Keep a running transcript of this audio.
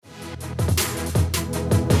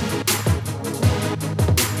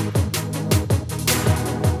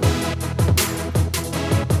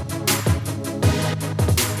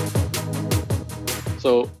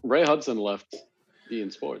So Ray Hudson left Bein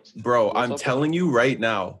Sports. Bro, I'm telling you right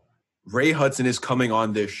now, Ray Hudson is coming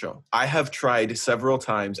on this show. I have tried several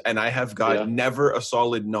times and I have got never a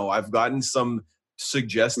solid no. I've gotten some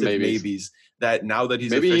suggestive maybes that now that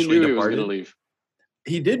he's officially departed. Maybe he knew he was going to leave.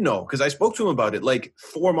 He did know because I spoke to him about it like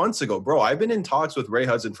 4 months ago. Bro, I've been in talks with Ray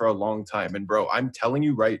Hudson for a long time. And bro, I'm telling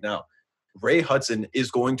you right now, Ray Hudson is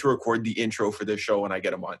going to record the intro for this show when I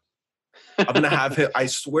get him on. I'm going to have him, I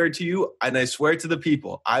swear to you, and I swear to the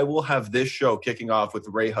people, I will have this show kicking off with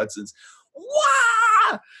Ray Hudson's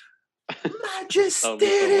Wah!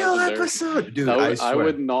 Magisterial episode. Dude, I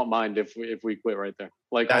would not mind if we quit right there.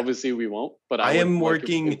 Like, obviously we won't, but I am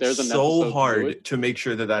working so hard to make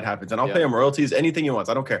sure that happens. And I'll pay him royalties, anything he wants.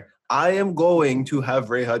 I don't care. I am going to have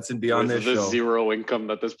Ray Hudson be on this show. The zero income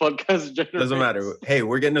that this podcast generates. Doesn't matter. Hey,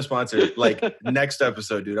 we're getting a sponsor like next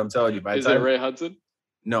episode, dude. I'm telling you. Is it Ray Hudson?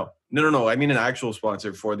 No. I mean an actual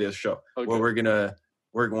sponsor for this show. Okay. Where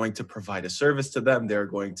we're going to provide a service to them. They're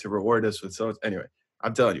going to reward us with so. Anyway,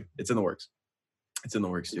 I'm telling you, it's in the works. It's in the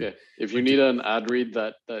works, dude. Okay. If you need an ad read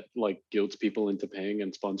that like guilts people into paying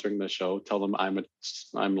and sponsoring the show, tell them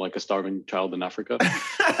I'm like a starving child in Africa,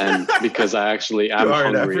 and because I actually am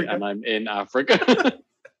hungry and I'm in Africa.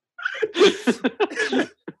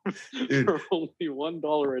 Dude. For only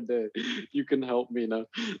 $1 a day, you can help me now.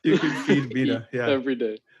 You can feed Mina, every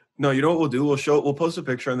day. No, you know what we'll do? We'll post a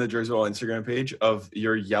picture on the Jerseyville Instagram page of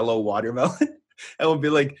your yellow watermelon, and we'll be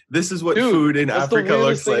like, "This is what food in Africa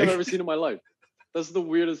looks like." I've ever seen in my life. That's the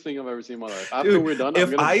weirdest thing I've ever seen in my life. After Dude, we're done,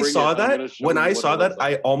 when I saw that,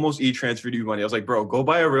 I almost e-transferred you money. I was like, "Bro, go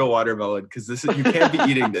buy a real watermelon because you can't be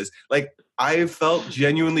eating this." Like, I felt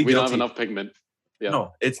genuinely guilty. We don't have enough pigment. Yeah.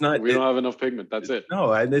 No, it's not. We don't have enough pigment. That's it.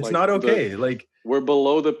 No, and it's not okay. We're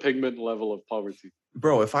below the pigment level of poverty.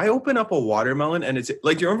 Bro, if I open up a watermelon and it's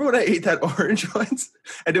like, do you remember when I ate that orange once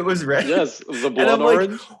and it was red? Yes, the blood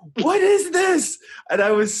orange. Like, what is this? And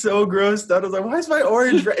I was so grossed out. I was like, why is my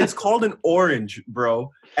orange red? It's called an orange,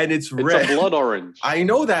 bro, and it's red. It's a blood orange. I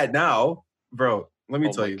know that now, bro. Let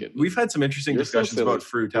me tell you, we've had some interesting discussions about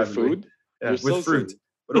fruit. Food? Yeah, with fruit.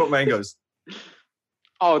 What about mangoes?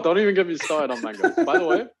 Oh, don't even get me started on mangoes. By the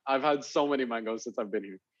way, I've had so many mangoes since I've been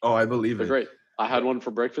here. Oh, I believe They're great. I had one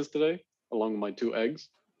for breakfast today, along with my 2 eggs.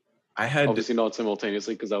 I had obviously not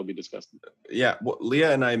simultaneously because that would be disgusting. Yeah, well,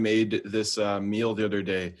 Leah and I made this meal the other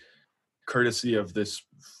day, courtesy of this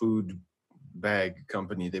food bag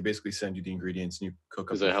company. They basically send you the ingredients and you cook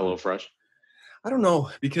up. Is it HelloFresh? I don't know,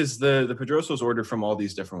 because the Pedrosos ordered from all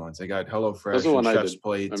these different ones. They got HelloFresh and Chef's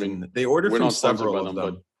Plate, and they ordered from several of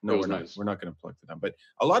them. No, we're not. We're not going to plug to them, but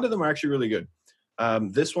a lot of them are actually really good.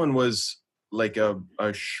 This one was like a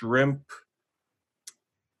shrimp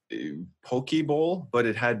poke bowl, but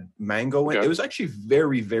it had mango in it. It was actually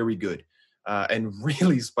very, very good and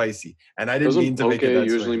really spicy. And I didn't mean to make it that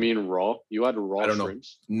usually mean raw? You had raw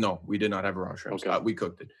shrimps? No, we did not have raw shrimps. Okay. We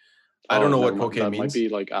cooked it. I don't know what poke means. That might be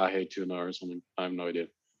like ahe tuna or something. I have no idea.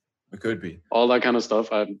 It could be. All that kind of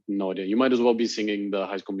stuff, I have no idea. You might as well be singing the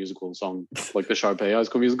High School Musical song, like the Sharpay High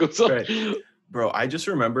School Musical song. Right. Bro, I just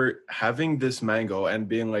remember having this mango and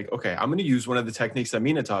being like, okay, I'm going to use one of the techniques that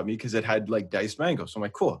Mina taught me because it had like diced mango. So I'm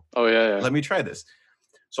like, cool. Oh, yeah. Let me try this.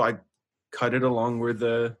 So I cut it along where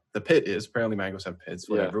the pit is. Apparently mangoes have pits,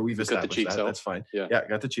 whatever. Yeah. We've established that. Out. That's fine. Yeah,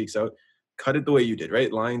 got the cheeks out. Cut it the way you did,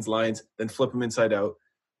 right? Lines, then flip them inside out.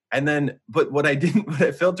 And then, but what I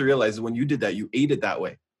failed to realize is when you did that, you ate it that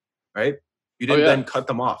way, right? You didn't then cut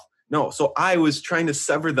them off. No, so I was trying to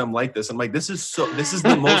sever them like this. I'm like, this is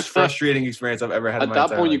the most frustrating experience I've ever had. At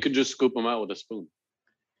that point, you could just scoop them out with a spoon.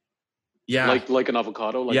 Yeah, like an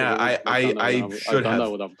avocado. Like I should have.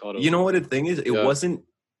 That with avocado. You know what the thing is? It wasn't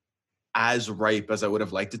as ripe as I would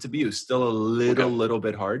have liked it to be. It was still a little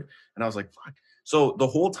bit hard, and I was like, fuck. So the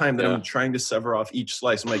whole time that I'm trying to sever off each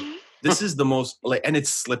slice, I'm like, this is the most and it's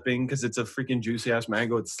slipping because it's a freaking juicy ass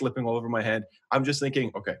mango. It's slipping all over my hand. I'm just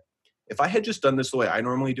thinking, okay, if I had just done this the way I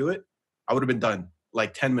normally do it, I would have been done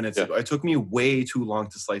like 10 minutes ago. It took me way too long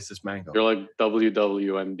to slice this mango. You're like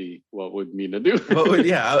WWMD. What would Mina do?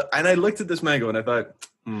 And I looked at this mango and I thought,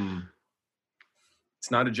 it's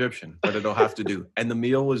not Egyptian, but it'll have to do. And the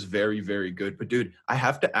meal was very, very good. But dude, I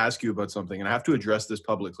have to ask you about something, and I have to address this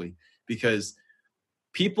publicly because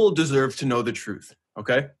people deserve to know the truth.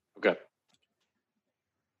 Okay.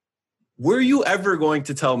 Were you ever going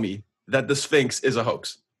to tell me that the Sphinx is a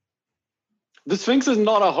hoax? The Sphinx is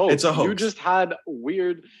not a hoax. It's a hoax. You just had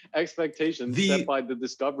weird expectations set by the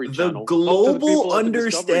Discovery Channel. The global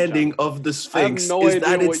understanding of the Sphinx is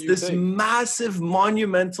that it's this massive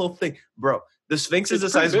monumental thing. Bro, The Sphinx is the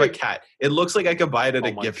size of a cat. It looks like I could buy it at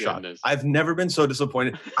a gift shop. I've never been so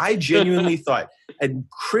disappointed. I genuinely thought, and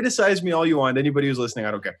criticize me all you want, anybody who's listening,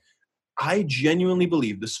 I don't care. I genuinely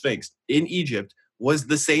believe the Sphinx in Egypt was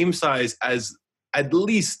the same size as at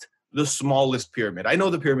least the smallest pyramid. I know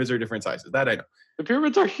the pyramids are different sizes. That I know. The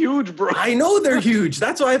pyramids are huge, bro. I know they're huge.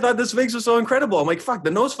 That's why I thought the Sphinx was so incredible. I'm like, fuck,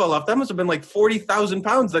 the nose fell off. That must have been like 40,000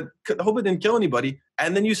 pounds. I hope it didn't kill anybody.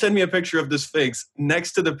 And then you send me a picture of the Sphinx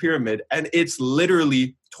next to the pyramid, and it's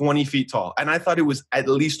literally 20 feet tall. And I thought it was at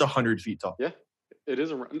least 100 feet tall. Yeah, it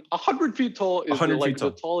is. 100 feet tall is like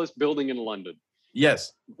the tallest building in London.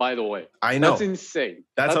 Yes. By the way. I know. That's insane.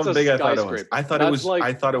 That's how big I thought it was.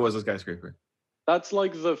 I thought it was a skyscraper. That's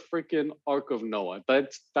like the freaking Ark of Noah.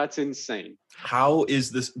 That's insane. How is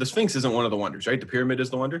this? The Sphinx isn't one of the wonders, right? The pyramid is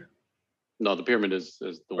the wonder? No, the pyramid is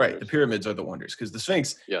the wonders. Right, the pyramids are the wonders. Because the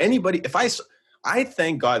Sphinx, I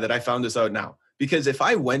thank God that I found this out now. Because if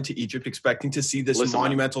I went to Egypt expecting to see this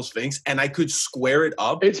monumental Sphinx and I could square it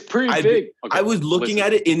up. It's pretty big. Okay, I was looking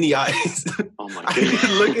at it in the eyes. Oh my God. I could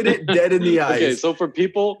look at it dead in the eyes. Okay, so for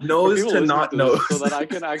people to not know. So that I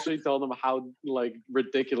can actually tell them how like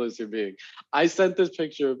ridiculous you're being. I sent this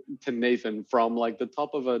picture to Nathan from like the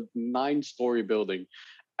top of a 9-story building.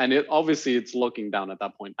 And it's looking down at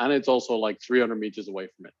that point. And it's also like 300 meters away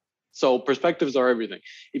from it. So perspectives are everything.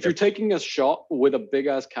 If you're taking a shot with a big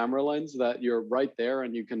ass camera lens that you're right there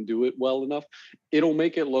and you can do it well enough, it'll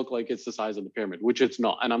make it look like it's the size of the pyramid, which it's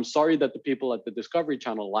not. And I'm sorry that the people at the Discovery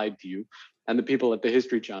Channel lied to you and the people at the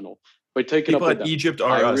History Channel. But take it up with them. Egypt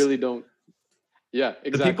are us. I really don't. Yeah,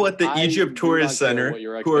 exactly. The people at the Egypt Tourist Center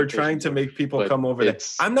who are trying to make people come over there.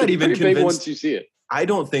 I'm not even convinced. Big once you see it. I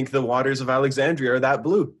don't think the waters of Alexandria are that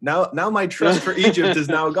blue. Now my trust for Egypt is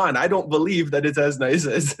now gone. I don't believe that it's as nice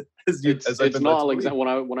as it's not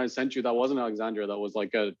Alexandria. When I sent you, that wasn't Alexandria. That was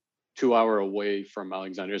like a 2-hour away from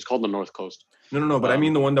Alexandria. It's called the North Coast. No. But I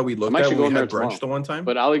mean the one that we looked at when we had brunch the one time.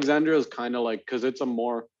 But Alexandria is kind of like, because it's a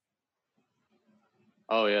more.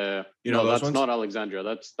 Oh yeah. You know, that's not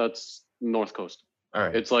Alexandria. That's North Coast. All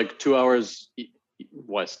right. It's like 2 hours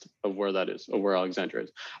west of where that is, of where Alexandria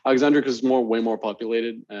is. Alexandria is way more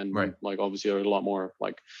populated, and like obviously there's a lot more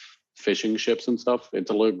like fishing ships and stuff.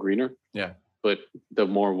 It's a little greener. Yeah. But the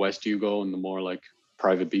more west you go and the more like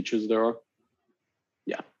private beaches there are.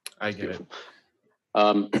 Yeah. I get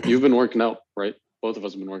it. You've been working out, right? Both of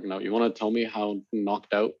us have been working out. You want to tell me how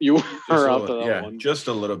knocked out you were after that one? Just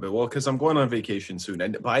a little bit. Well, because I'm going on vacation soon.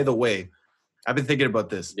 And by the way, I've been thinking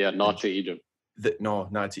about this. Yeah, not to Egypt. No,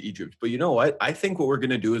 not to Egypt. But you know what? I think what we're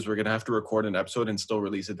going to do is we're going to have to record an episode and still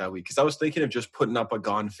release it that week. Because I was thinking of just putting up a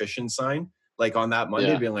gone fishing sign, like on that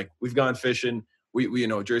Monday, being like, we've gone fishing. We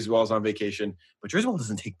Jersey Wall's on vacation. But Jersey Wall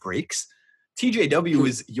doesn't take breaks. TJW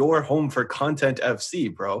is your home for Content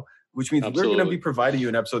FC, bro. Which means we're going to be providing you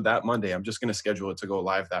an episode that Monday. I'm just going to schedule it to go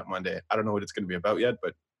live that Monday. I don't know what it's going to be about yet,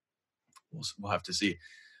 but we'll have to see.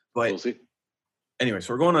 But we'll see. Anyway,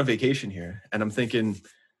 so we're going on vacation here. And I'm thinking,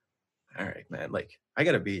 all right, man, like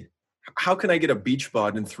how can I get a beach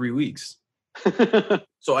bod in 3 weeks?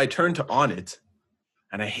 So I turn to On It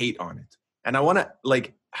and I hate On It. And I want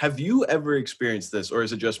to have you ever experienced this, or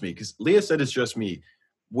is it just me? Because Leah said it's just me,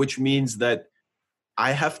 which means that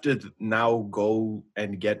I have to now go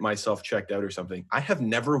and get myself checked out or something. I have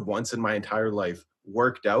never once in my entire life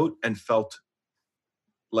worked out and felt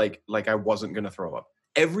like I wasn't going to throw up.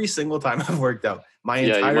 Every single time I've worked out, my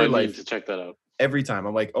entire life. Need to check that out. Every time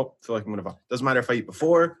I'm like, oh, I feel like I'm going to vomit. Doesn't matter if I eat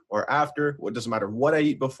before or after. It doesn't matter what I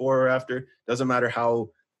eat before or after. Doesn't matter how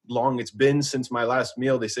long it's been since my last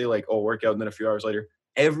meal. They say like, oh, work out and then a few hours later.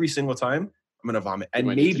 Every single time I'm going to vomit. And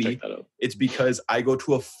maybe it's because I go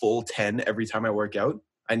to a full 10 every time I work out.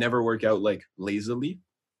 I never work out like lazily.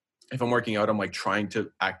 If I'm working out, I'm like trying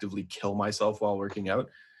to actively kill myself while working out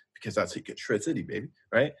because that's how you get Shred City, baby.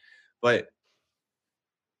 Right. But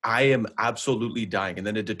I am absolutely dying. And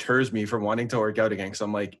then it deters me from wanting to work out again. Because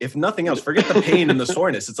I'm like, if nothing else, forget the pain and the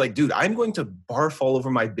soreness. It's like, dude, I'm going to barf all over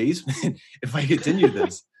my basement if I continue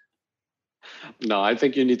this. No, I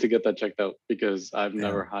think you need to get that checked out because I've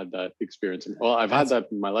never had that experience. Well, I've had that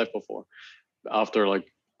in my life before. After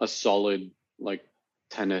like a solid like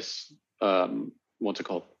tennis,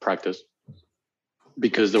 practice.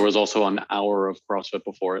 Because there was also an hour of CrossFit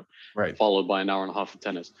before it, followed by an hour and a half of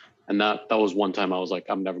tennis. And that was one time I was like,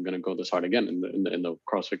 I'm never going to go this hard again in the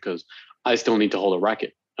CrossFit because I still need to hold a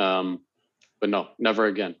racket. But no, never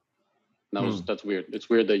again. That's weird. It's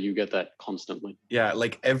weird that you get that constantly. Yeah,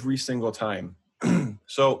 like every single time.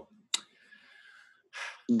 So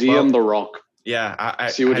DM The Rock. Yeah,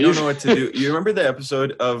 I don't know what to do. You remember the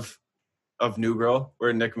episode of New Girl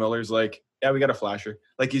where Nick Miller's like, yeah, we got a flasher.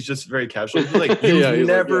 Like, he's just very casual. He's like, you've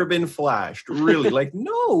never been flashed. Really? Like,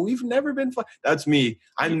 no, we've never been flashed. That's me.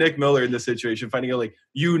 I'm Nick Miller in this situation, finding out, like,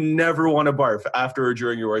 you never want to barf after or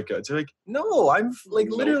during your workouts. They're like, no, I'm, like,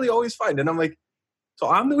 literally always fine. And I'm like, so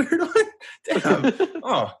I'm the weird one? Damn.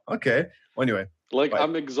 Oh, okay. Well, anyway. Like,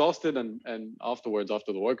 I'm exhausted and afterwards,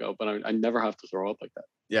 after the workout, but I never have to throw up like that.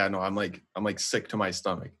 Yeah, no, I'm like sick to my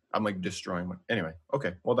stomach. I'm like destroying my. Anyway,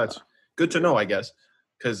 okay. Well, that's good to know, I guess,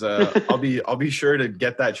 because I'll be sure to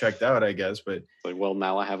get that checked out, I guess. But like, well,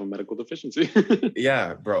 now I have a medical deficiency.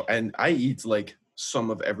 Yeah, bro, and I eat like some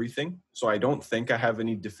of everything, so I don't think I have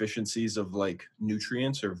any deficiencies of like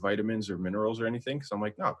nutrients or vitamins or minerals or anything. Because I'm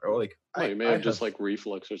like, no, bro, like you may have just like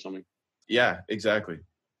reflux or something. Yeah, exactly.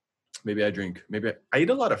 Maybe I drink. Maybe I eat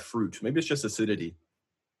a lot of fruit. Maybe it's just acidity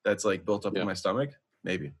that's like built up in my stomach.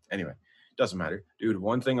 Maybe. Anyway, doesn't matter. Dude,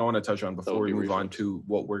 one thing I want to touch on before we move on to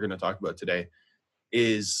what we're going to talk about today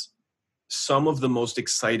is some of the most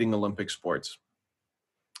exciting Olympic sports.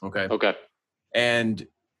 Okay. And,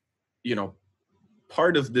 you know,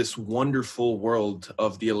 part of this wonderful world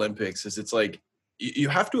of the Olympics is it's like you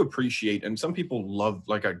have to appreciate, and some people love,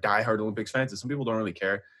 like, are diehard Olympics fans, and some people don't really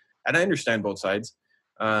care. And I understand both sides.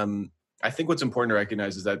 I think what's important to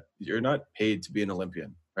recognize is that you're not paid to be an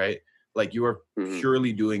Olympian, right? Like, you are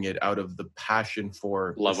purely doing it out of the passion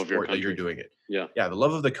for love the of your sport country. that you're doing it. Yeah. Yeah, the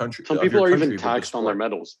love of the country. Some people are even taxed on their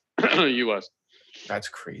medals. U.S. That's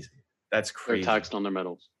crazy. That's crazy. They're taxed on their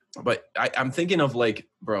medals. But I'm thinking of, like,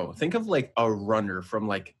 bro, think of like a runner from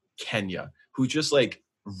like Kenya who just like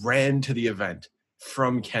ran to the event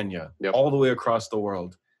from Kenya all the way across the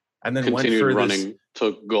world. And then continued went for running,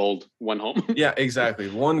 took gold, went home. Yeah,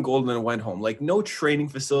 exactly. Won gold and then went home. Like, no training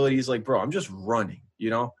facilities. Like, bro, I'm just running,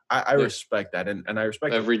 you know? I respect that. And I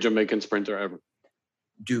respect every Jamaican sprinter ever.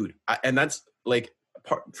 Dude, and that's, like,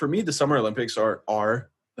 for me, the Summer Olympics are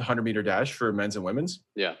the 100-meter dash for men's and women's.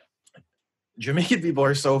 Yeah. Jamaican people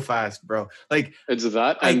are so fast, bro. Like, it's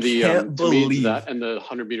that and the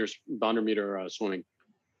 100-meter swimming.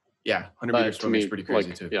 Yeah, 100-meter swimming is pretty crazy,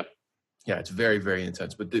 like, too. Yeah. Yeah, it's very, very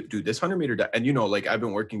intense. But dude, this 100-meter and you know, like, I've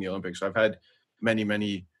been working the Olympics, so I've had many,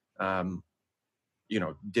 you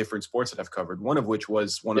know, different sports that I've covered. One of which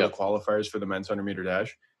was one of the qualifiers for the men's 100-meter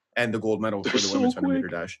dash and the gold medal for the women's 100-meter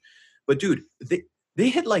dash. But dude, they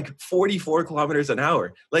hit like 44 kilometers an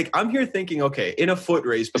hour. Like, I'm here thinking, okay, in a foot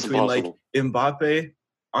race between like Mbappe,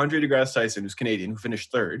 Andre deGrasse Tyson, who's Canadian, who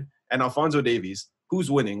finished third, and Alphonso Davies, who's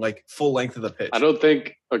winning like full length of the pitch. I don't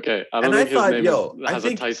think his name has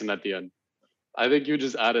a Tyson at the end. I think you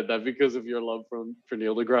just added that because of your love for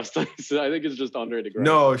Neil deGrasse Tyson. I think it's just Andre deGrasse.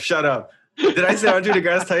 No, shut up. Did I say Andre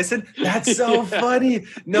deGrasse Tyson? That's so funny.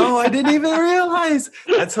 No, I didn't even realize.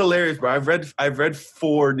 That's hilarious, bro. I've read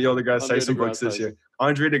 4 Neil deGrasse Tyson books this year.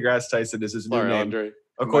 Andre deGrasse Tyson is his new name. Andre.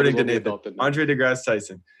 According to Nathan. Andre deGrasse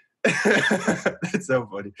Tyson. That's so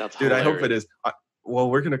funny. That's dude, hilarious. I hope it is. Well,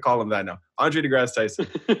 we're going to call him that now. Andre deGrasse Tyson.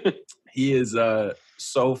 He is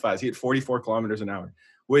so fast. He hit 44 kilometers an hour,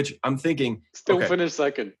 which I'm thinking. Still finished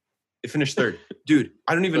second. He finished third. Dude,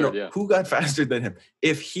 I don't even know who got faster than him.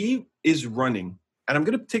 If he is running, and I'm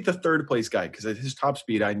going to take the third place guy because his top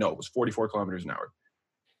speed, I know, was 44 kilometers an hour.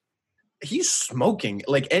 He's smoking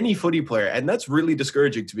like any footy player. And that's really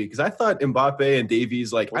discouraging to me because I thought Mbappe and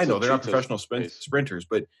Davies, like, I know they're not professional sprinters,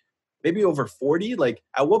 but maybe over 40. Like,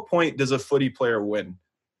 at what point does a footy player win?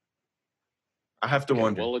 I have to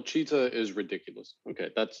wonder. Well, a cheetah is ridiculous. Okay,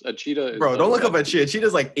 that's a cheetah. Bro, don't look up a cheetah.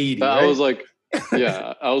 Cheetah's like 80. Right? I was like,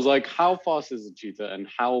 I was like, how fast is a cheetah, and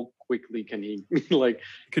how quickly can he like?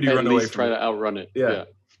 Could he run away? Try to outrun it? Yeah.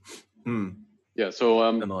 Yeah. So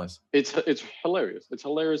nonetheless, it's hilarious. It's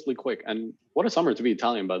hilariously quick, and what a summer to be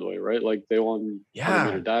Italian, by the way, right? Like, they won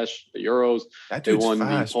 100-meter dash, the Euros. They won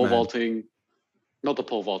fast, the pole vaulting, not the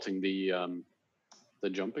pole vaulting, the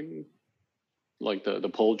jumping. Like the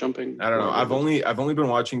pole jumping. I don't know. I've only been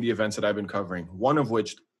watching the events that I've been covering. One of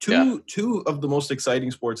which two of the most exciting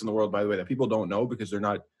sports in the world, by the way, that people don't know because they're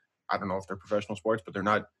not. I don't know if they're professional sports, but they're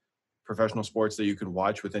not professional sports that you can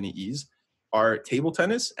watch with any ease. Are table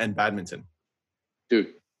tennis and badminton. Dude,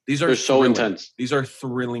 they're so intense. These are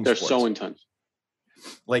thrilling. They're sports. So intense.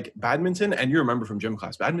 Like badminton, and you remember from gym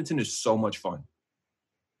class, badminton is so much fun.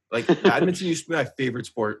 Like, badminton used to be my favorite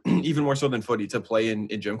sport, even more so than footy, to play in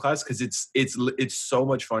gym class because it's so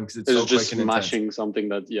much fun because it's so just quick and smashing intense. Something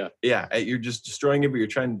that you're just destroying it, but you're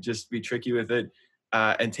trying to just be tricky with it.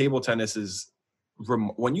 And table tennis is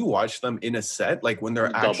when you watch them in a set, like when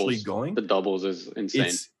they're actually going, the doubles is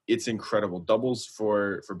insane. It's incredible. Doubles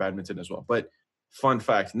for badminton as well. But fun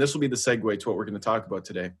fact, and this will be the segue to what we're going to talk about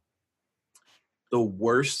today. The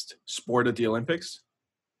worst sport at the Olympics.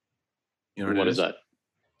 You know what is that?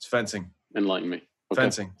 It's fencing. Enlighten me. Okay.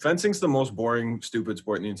 Fencing. Fencing's the most boring, stupid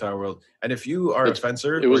sport in the entire world. And if you are a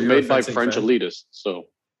fencer, it was made by French elitists. So,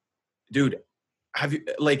 dude, have you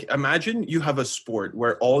imagine you have a sport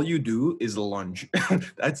where all you do is lunge.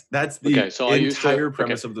 that's the entire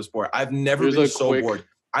premise of the sport. I've never been so bored.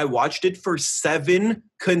 I watched it for 7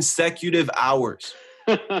 consecutive hours.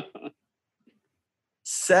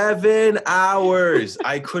 7 hours.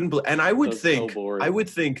 I couldn't believe, and I would think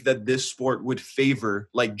that this sport would favor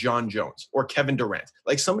like John Jones or Kevin Durant,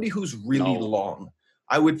 like somebody who's really long.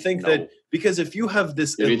 I would think that because if you have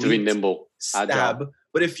this, you need to be nimble, stab. Agile.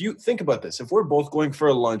 But if you think about this, if we're both going for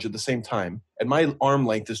a lunge at the same time, and my arm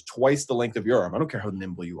length is twice the length of your arm, I don't care how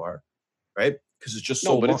nimble you are, right? Because it's just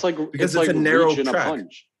so long. It's like because it's a narrow track.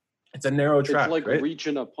 Punch. It's a narrow track. It's like right?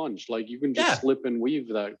 reaching a punch. Like you can just slip and weave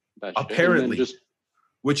that apparently, shit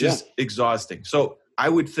which is exhausting. So I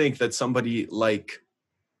would think that somebody like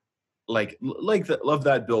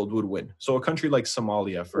that build would win. So a country like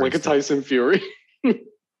Somalia, for instance, a Tyson Fury.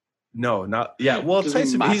 No, not Well,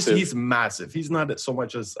 Tyson, he's massive. He's not so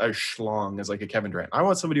much as a schlong as like a Kevin Durant. I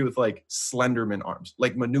want somebody with like Slenderman arms,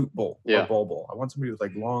 like Manute Bol or Bol. I want somebody with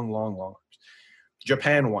like long arms.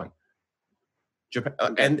 Japan won.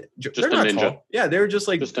 And just they're not ninja. Tall. Yeah, they're just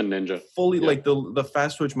a ninja. Fully like the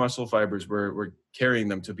fast twitch muscle fibers were carrying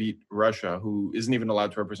them to beat Russia, who isn't even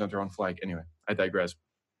allowed to represent their own flag. Anyway, I digress.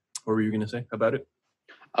 What were you going to say about it?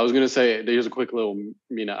 I was going to say, here's a quick little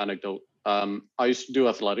Mina anecdote. I used to do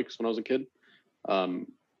athletics when I was a kid, and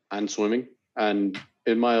swimming. And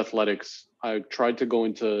in my athletics, I tried to go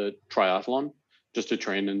into triathlon just to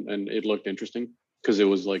train, and it looked interesting because it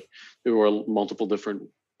was like there were multiple different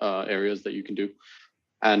areas that you can do,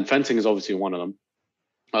 and fencing is obviously one of them.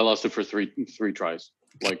 I lost it for three tries.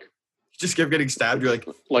 Like, just kept getting stabbed. You're like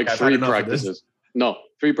 3 practices. No,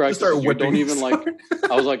 3 practices. You don't even like.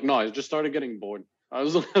 I was like, no. I just started getting bored. I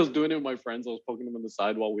was doing it with my friends. I was poking them in the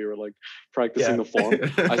side while we were like practicing the form.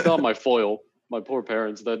 I still have my foil. My poor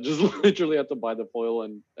parents that just literally had to buy the foil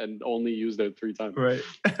and only used it 3 times. Right.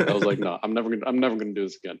 I was like, no, I'm never gonna do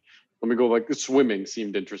this again. Let me go back. Swimming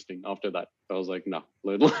seemed interesting after that. I was like, no,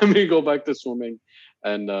 let me go back to swimming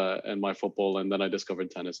and my football. And then I discovered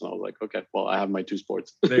tennis, and I was like, okay, well, I have my 2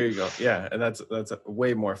 sports. There you go. Yeah, and that's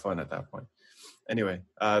way more fun at that point. Anyway,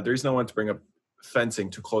 the reason I wanted to bring up fencing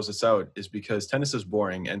to close us out is because tennis is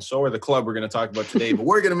boring, and so are the club we're going to talk about today. But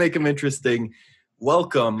we're going to make them interesting.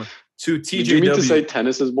 Welcome to TJW. Did you mean to say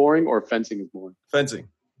tennis is boring or fencing is boring? Fencing.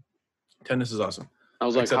 Tennis is awesome. I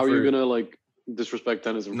was like, how are you going to like disrespect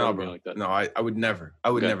tennis in front of me like that? No, I would never. I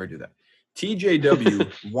would never do that.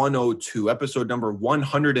 TJW 102, episode number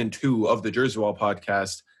 102 of the Jersey Wall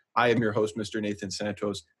podcast. I am your host, Mr. Nathan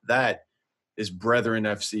Santos. That is Brethren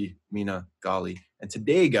FC, Mina Gali. And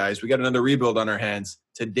today, guys, we got another rebuild on our hands.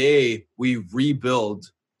 Today, we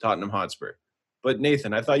rebuild Tottenham Hotspur. But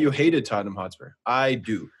Nathan, I thought you hated Tottenham Hotspur. I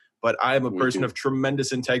do. But I am a person of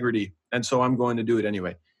tremendous integrity, and so I'm going to do it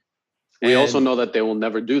anyway. We also know that they will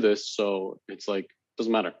never do this, so it's like,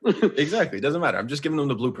 doesn't matter. Exactly. It doesn't matter. I'm just giving them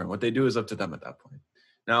the blueprint. What they do is up to them at that point.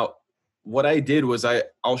 Now, what I did was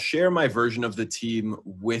I'll share my version of the team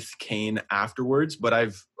with Kane afterwards, but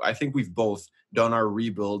I think we've both done our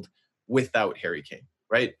rebuild without Harry Kane,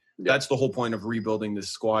 right? Yeah. That's the whole point of rebuilding this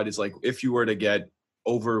squad is like, if you were to get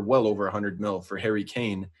well over 100 mil for Harry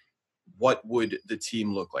Kane, what would the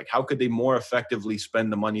team look like? How could they more effectively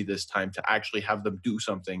spend the money this time to actually have them do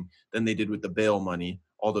something than they did with the Bale money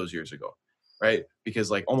all those years ago, right?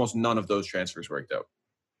 Because like almost none of those transfers worked out.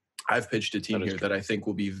 I've pitched a team here that I think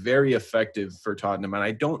will be very effective for Tottenham. And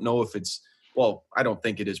I don't know if I don't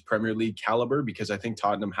think it is Premier League caliber because I think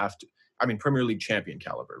Tottenham Premier League champion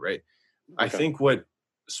caliber, right? Okay. I think what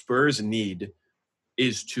Spurs need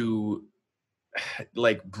is to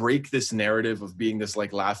like break this narrative of being this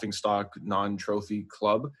like laughingstock non-trophy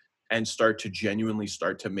club and start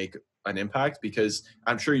to make an impact, because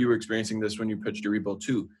I'm sure you were experiencing this when you pitched your rebuild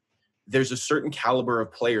too. There's a certain caliber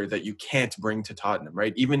of player that you can't bring to Tottenham,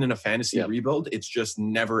 right? Even in a fantasy rebuild, it's just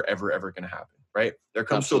never, ever, ever going to happen, right? There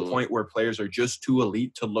comes to a point where players are just too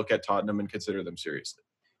elite to look at Tottenham and consider them seriously,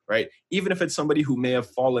 right? Even if it's somebody who may have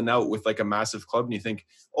fallen out with like a massive club and you think,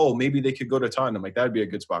 oh, maybe they could go to Tottenham. Like that would be a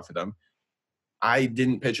good spot for them. I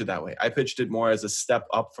didn't pitch it that way. I pitched it more as a step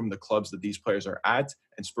up from the clubs that these players are at,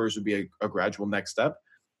 and Spurs would be a gradual next step,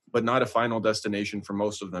 but not a final destination for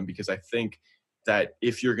most of them, because I think that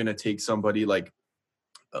if you're going to take somebody like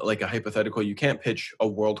a hypothetical, you can't pitch a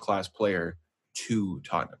world-class player to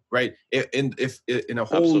Tottenham, right? If in a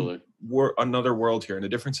whole another world here, in a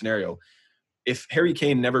different scenario, if Harry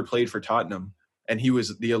Kane never played for Tottenham and he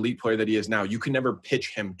was the elite player that he is now, you can never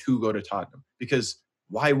pitch him to go to Tottenham, because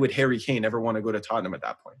why would Harry Kane ever want to go to Tottenham at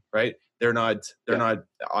that point, right? They're not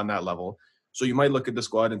on that level. So you might look at the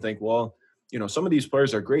squad and think, well, some of these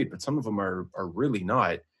players are great, but some of them are really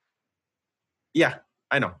not. Yeah,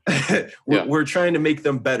 I know. We're trying to make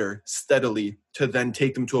them better steadily to then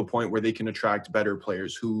take them to a point where they can attract better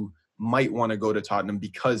players who might want to go to Tottenham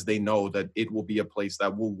because they know that it will be a place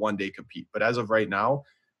that will one day compete. But as of right now,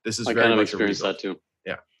 this is very much a rebuild. I kind of experienced that too.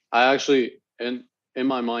 Yeah. I actually, in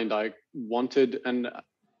my mind, I wanted, and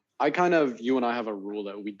you and I have a rule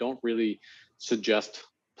that we don't really suggest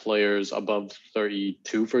players above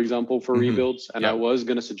 32, for example, for rebuilds. And I was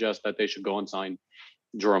going to suggest that they should go and sign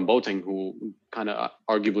Jerome Boateng, who kind of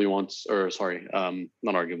arguably wants,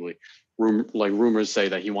 not arguably, rumors say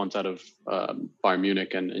that he wants out of Bayern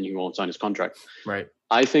Munich and he won't sign his contract. Right.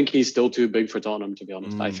 I think he's still too big for Tottenham, to be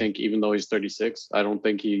honest. I think even though he's 36, I don't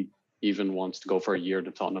think he even wants to go for a year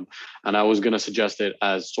to Tottenham. And I was going to suggest it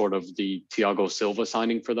as sort of the Thiago Silva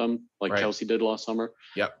signing for them, like Chelsea did last summer,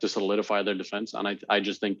 to solidify their defense. And I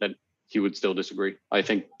just think that he would still disagree. I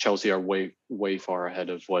think Chelsea are way, way far ahead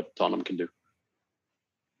of what Tottenham can do.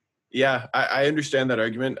 Yeah, I understand that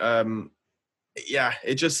argument.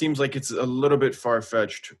 It just seems like it's a little bit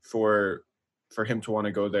far-fetched for him to want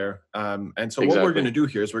to go there. And so what we're going to do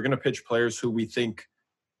here is we're going to pitch players who we think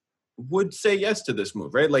would say yes to this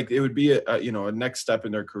move, right? Like it would be a next step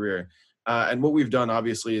in their career. And what we've done,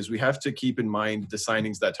 obviously, is we have to keep in mind the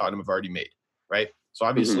signings that Tottenham have already made, right? So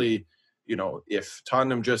obviously, if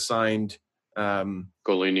Tottenham just signed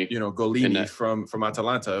Golini from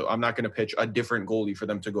Atalanta, I'm not going to pitch a different goalie for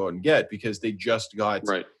them to go out and get because they just got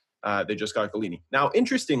Golini. Now,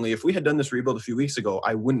 interestingly, if we had done this rebuild a few weeks ago,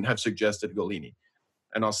 I wouldn't have suggested Golini.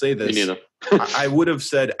 And I'll say this. Me neither. I would have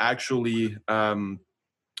said actually,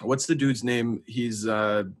 what's the dude's name? He's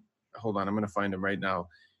hold on, I'm going to find him right now.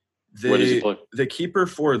 Where does he play? The keeper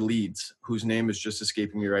for Leeds, whose name is just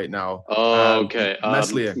escaping me right now. Oh, okay.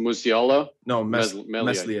 Meslier. Musiala? No,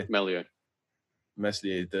 Meslier.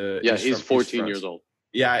 Meslier. He's 14 years old.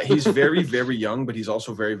 Yeah, he's very, very young, but he's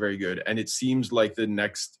also very, very good. And it seems like the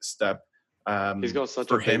next step he's got such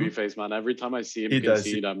a baby face, man. Every time I see him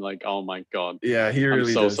concede, I'm like, oh my God. Yeah, he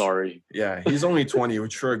really I'm so sorry. Yeah, he's only 20,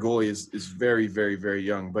 which for a goalie is very, very, very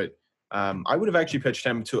young. But I would have actually pitched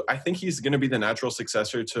him to, I think he's going to be the natural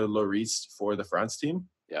successor to Lloris for the France team.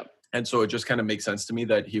 Yeah. And so it just kind of makes sense to me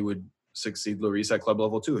that he would succeed Lloris at club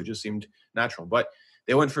level too. It just seemed natural. But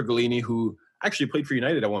they went for Golini, who actually played for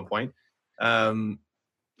United at one point.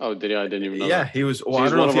 Oh, did he? I didn't even know. Yeah, he was. Well, I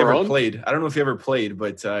don't know if he ever played. I don't know if he ever played,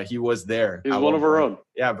 but he was there. He's one of our own.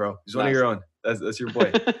 Yeah, bro. He's one of your own. That's your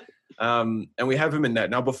boy. And we have him in net.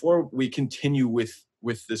 Now, before we continue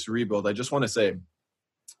with this rebuild, I just want to say,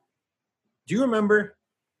 do you remember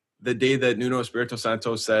the day that Nuno Espirito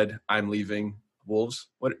Santo said, "I'm leaving Wolves"?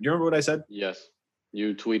 Do you remember what I said? Yes.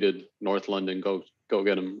 You tweeted North London, go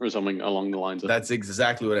get him, or something along the lines of. That's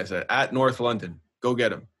exactly what I said. At North London, go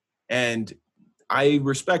get him. And I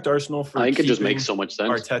respect Arsenal for. I think it just makes so much sense.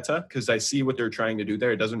 Arteta, because I see what they're trying to do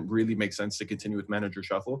there. It doesn't really make sense to continue with manager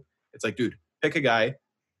shuffle. It's like, dude, pick a guy,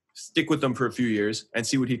 stick with them for a few years, and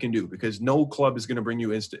see what he can do. Because no club is going to bring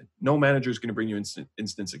you no manager is going to bring you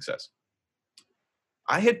instant success.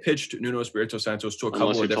 I had pitched Nuno Espirito Santos to a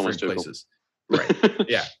couple of different places. Right.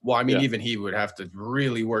 Yeah. Well, I mean, even he would have to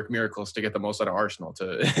really work miracles to get the most out of Arsenal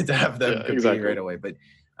to have them competing right away. But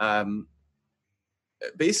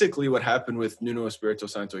basically what happened with Nuno Espirito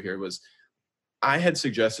Santo here was I had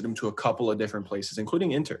suggested him to a couple of different places,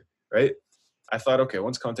 including Inter, right? I thought, okay,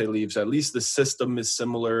 once Conte leaves, at least the system is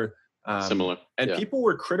similar. And people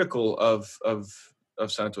were critical of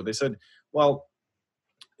Santo. They said, well,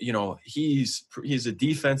 he's a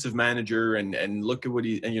defensive manager and look at what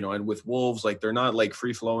and with Wolves, like they're not like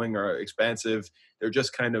free flowing or expansive. They're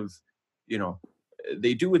just kind of,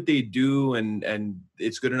 they do what they do and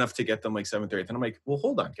it's good enough to get them like 7th or 8th. And I'm like, well,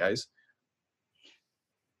 hold on, guys.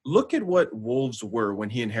 Look at what Wolves were when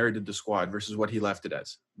he inherited the squad versus what he left it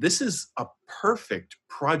as. This is a perfect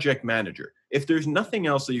project manager. If there's nothing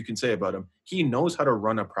else that you can say about him, he knows how to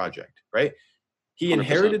run a project, right? He 100%.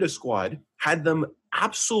 Inherited a squad, had them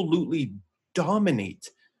absolutely dominate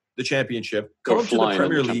the championship, come up to the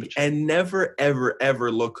Premier League, and never, ever,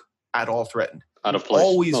 ever look at all threatened. Out of place.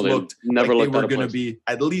 Always looked like they were going to be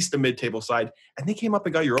at least a mid-table side. And they came up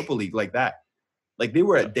and got Europa League like that. Like they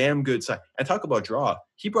were a damn good side. And talk about draw.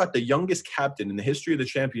 He brought the youngest captain in the history of the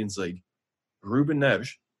Champions League, Ruben Neves,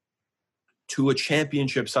 to a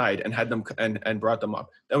championship side and had them and brought them up.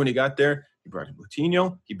 Then when he got there, he brought in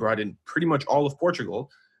Coutinho. He brought in pretty much all of Portugal,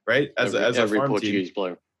 right? As a farm Portuguese team.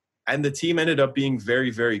 Player. And the team ended up being very,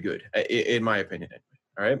 very good, in my opinion.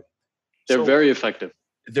 All right? They're very effective.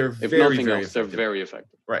 they're if very, nothing very else, effective. they're very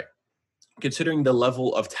effective. Right. Considering the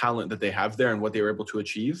level of talent that they have there and what they were able to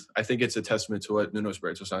achieve, I think it's a testament to what Nuno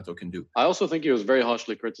Espirito Santo can do. I also think he was very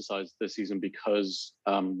harshly criticized this season because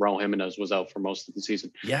Raul Jimenez was out for most of the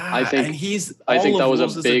season. Yeah, I think that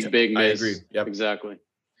was a big miss. I agree. Yep. Exactly.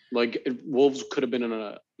 Like Wolves could have been in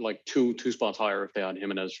a like two spots higher if they had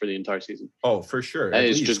Jimenez for the entire season. Oh, for sure.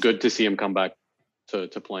 It's just good to see him come back to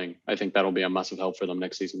playing. I think that'll be a massive help for them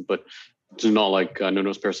next season. But it's not like Nuno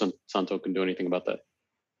Espirito Santo can do anything about that.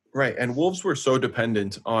 Right, and Wolves were so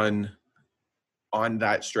dependent on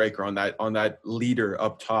that striker, on that leader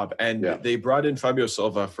up top, and they brought in Fabio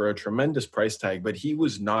Silva for a tremendous price tag, but he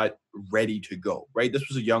was not ready to go. Right, this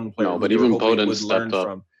was a young player. No, but even Podence stepped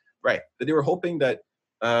up. Right, but they were hoping that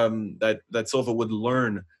that Silva would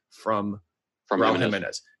learn from Raul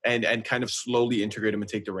Jimenez and kind of slowly integrate him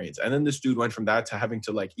and take the reins. And then this dude went from that to having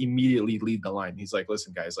to like immediately lead the line. He's like,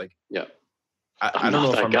 listen, guys, like, I don't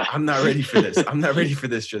know if I'm not ready for this. I'm not ready for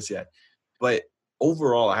this just yet. But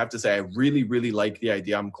overall, I have to say, I really, really like the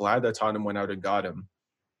idea. I'm glad that Tottenham went out and got him.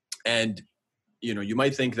 And, you know, you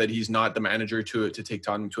might think that he's not the manager to take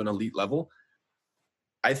Tottenham to an elite level.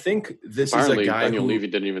 I think this is a guy Daniel Levy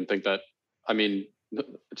didn't even think that. I mean,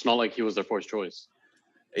 it's not like he was their first choice.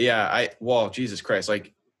 Yeah, Jesus Christ.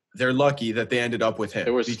 Like, they're lucky that they ended up with him.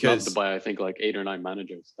 They were snubbed by, I think, like 8 or 9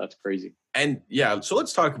 managers. That's crazy. And yeah, so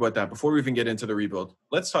let's talk about that before we even get into the rebuild.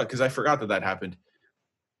 Let's talk, because I forgot that happened.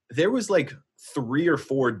 There was like 3 or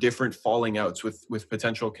 4 different falling outs with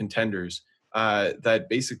potential contenders that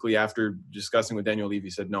basically, after discussing with Daniel Levy,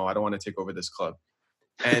 said, no, I don't want to take over this club.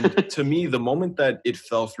 And to me, the moment that it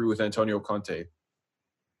fell through with Antonio Conte,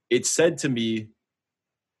 it said to me,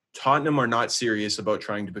 Tottenham are not serious about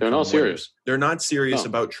trying to become They're not serious. They're not serious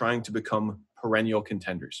about trying to become perennial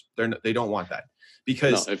contenders. They don't want that.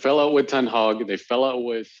 Because they fell out with Ten Hag, they fell out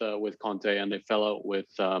with Conte, and they fell out with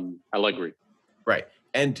Allegri. Right.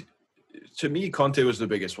 And to me, Conte was the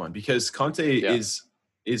biggest one because Conte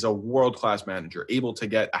is a world-class manager, able to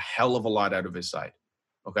get a hell of a lot out of his side.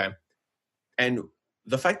 Okay. And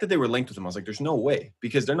the fact that they were linked with him, I was like, there's no way,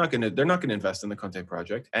 because they're not gonna invest in the Conte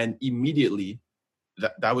project. And immediately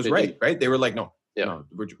that was right? They were like, no,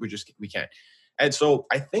 we can't. And so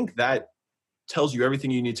I think that tells you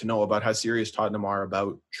everything you need to know about how serious Tottenham are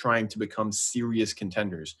about trying to become serious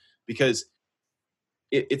contenders. Because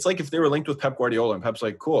it's like if they were linked with Pep Guardiola and Pep's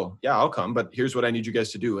like, cool, yeah, I'll come, but here's what I need you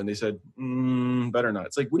guys to do. And they said, better not.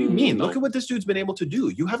 It's like, what do you mean? No. Look at what this dude's been able to do.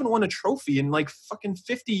 You haven't won a trophy in like fucking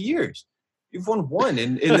 50 years. You've won one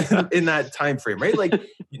in that time frame, right? Like,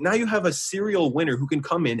 now you have a serial winner who can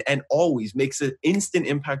come in and always makes an instant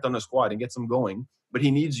impact on the squad and gets them going, but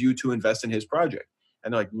he needs you to invest in his project.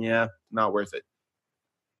 And they're like, yeah, not worth it.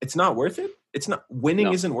 It's not worth it? It's not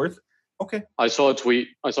winning isn't worth it? Okay. I saw a tweet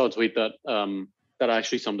that that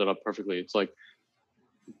actually summed it up perfectly. It's like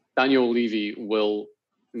Daniel Levy will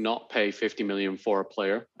not pay 50 million for a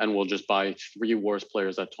player and will just buy 3 worse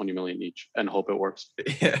players at 20 million each and hope it works.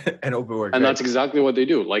 And hope it works. And that's exactly what they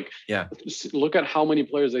do. Like, look at how many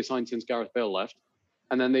players they signed since Gareth Bale left.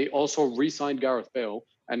 And then they also re-signed Gareth Bale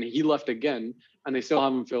and he left again and they still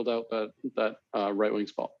haven't filled out that right wing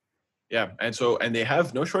spot. Yeah. And they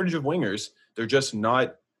have no shortage of wingers. They're just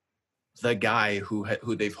not the guy who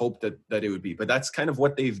they've hoped that it would be. But that's kind of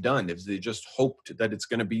what they've done, is they just hoped that it's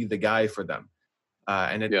going to be the guy for them.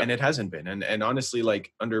 And it hasn't been. And honestly,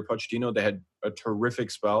 like under Pochettino, they had a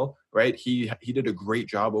terrific spell, right? He did a great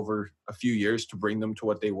job over a few years to bring them to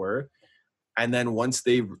what they were. And then once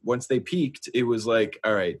they peaked, it was like,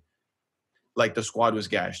 all right, like the squad was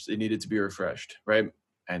gashed. It needed to be refreshed, right?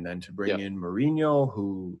 And then to bring in Mourinho,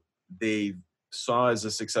 who they saw as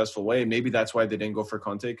a successful way. Maybe that's why they didn't go for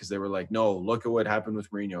Conte, because they were like, no, look at what happened with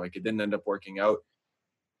Mourinho. Like, it didn't end up working out.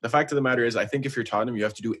 The fact of the matter is, I think if you're Tottenham, you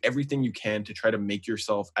have to do everything you can to try to make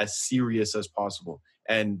yourself as serious as possible.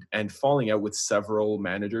 And falling out with several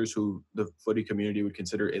managers who the footy community would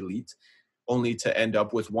consider elite, only to end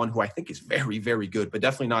up with one who I think is very, very good, but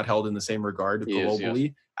definitely not held in the same regard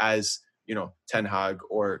globally as, you know, Ten Hag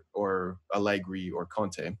or Allegri or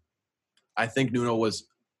Conte. I think Nuno was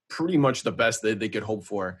pretty much the best that they could hope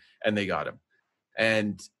for, and they got him.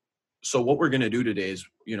 And so what we're going to do today is,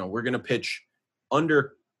 you know, we're going to pitch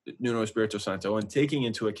under Nuno Espirito Santo and taking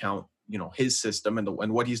into account, you know, his system and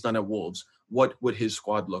what he's done at Wolves, what would his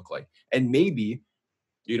squad look like? And maybe,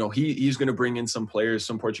 you know, he's going to bring in some players,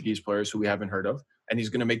 some Portuguese players who we haven't heard of, and he's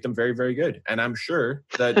going to make them very, very good. And I'm sure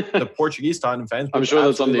that the Portuguese Tottenham fans, I'm sure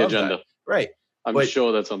that's on the agenda. Right. I'm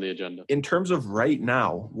sure that's on the agenda. In terms of right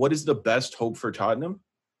now, what is the best hope for Tottenham?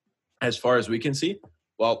 As far as we can see,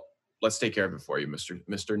 well, let's take care of it for you,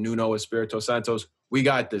 Mr. Nuno Espirito Santos. We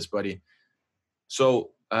got this, buddy.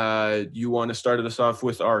 So You want to start us off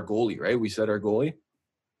with our goalie, right? We said our goalie.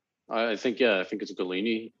 I think it's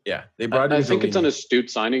Golini. Yeah, they brought in I think Golini. it's an astute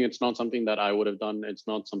signing. It's not something that I would have done. It's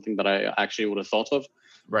not something that I actually would have thought of.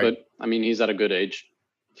 Right. But I mean, he's at a good age.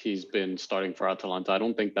 He's been starting for Atalanta. I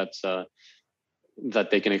don't think that's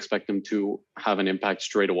that they can expect him to have an impact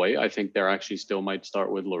straight away. I think they're actually still might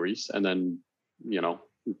start with Lloris and then,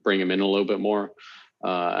 bring him in a little bit more.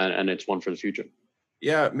 And it's one for the future.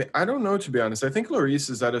 Yeah, I don't know, to be honest. I think Lloris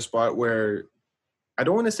is at a spot where I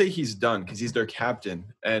don't want to say he's done because he's their captain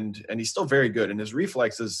and he's still very good and his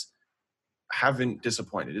reflexes haven't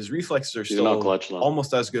disappointed. His reflexes are still clutch,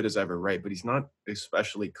 almost as good as ever, right? But he's not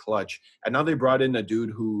especially clutch. And now they brought in a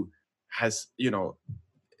dude who has,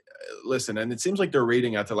 listen, and it seems like they're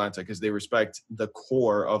rating Atalanta because they respect the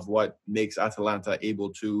core of what makes Atalanta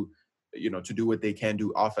able to, to do what they can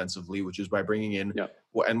do offensively, which is by bringing in,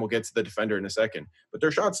 and we'll get to the defender in a second, but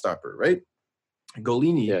they're shot stopper, right?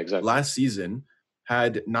 Golini last season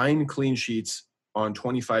had 9 clean sheets on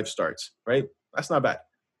 25 starts, right? That's not bad.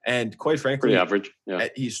 And quite frankly, pretty average. Yeah.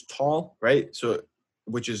 He's tall, right? So,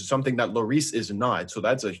 which is something that Lloris is not. So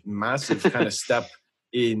that's a massive kind of step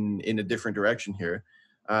in a different direction here.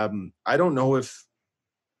 I don't know if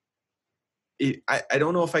I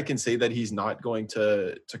don't know if I can say that he's not going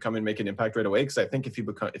to come and make an impact right away. Because I think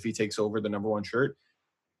if he takes over the number 1 shirt,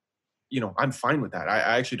 I'm fine with that.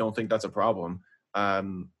 I actually don't think that's a problem.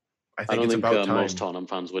 I think most Tottenham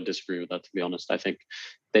fans would disagree with that, to be honest. I think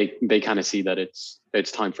they kind of see that it's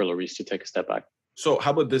time for Lloris to take a step back. So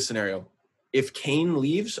how about this scenario? If Kane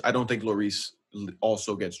leaves, I don't think Lloris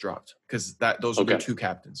also gets dropped because those are the 2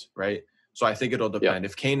 captains, right? So I think it'll depend. Yeah.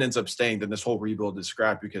 If Kane ends up staying, then this whole rebuild is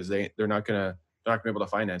scrapped because they're not gonna be able to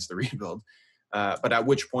finance the rebuild. But at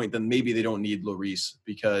which point, then maybe they don't need Lloris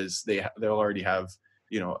because they'll already have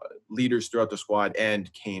leaders throughout the squad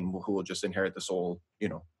and Kane who will just inherit the sole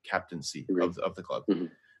captaincy of the club.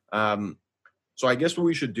 Mm-hmm. So I guess what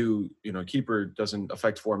we should do, keeper doesn't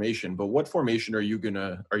affect formation, but what formation are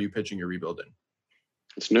you pitching your rebuild in?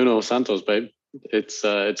 It's Nuno Santos, babe. It's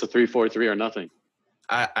a 3-4-3 or nothing.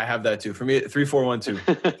 I have that too. For me,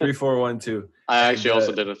 3-4-1-2. 3-4-1-2. I actually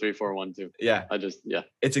also did a 3-4-1-2. Yeah.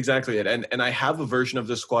 It's exactly it. And I have a version of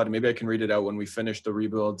this squad. Maybe I can read it out when we finish the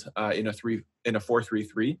rebuild in a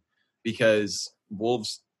 4-3-3 because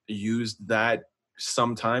Wolves used that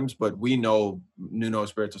sometimes, but we know Nuno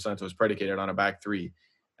Espirito Santo is predicated on a back 3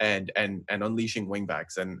 and unleashing wing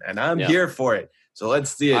backs and I'm here for it. So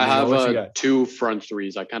let's see it. I have 2 front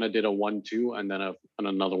 3s. I kind of did a 1-2 and then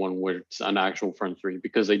another one where it's an actual front 3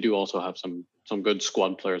 because they do also have some good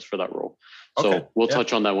squad players for that role. So we'll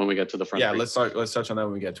touch on that when we get to the front 3. Let's touch on that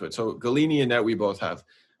when we get to it. So Golini and Net we both have.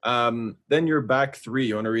 Then your back 3.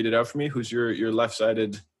 You want to read it out for me? Who's your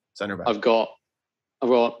left-sided center back? I've got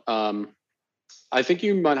I think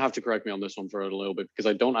you might have to correct me on this one for a little bit because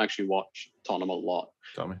I don't actually watch Tottenham a lot.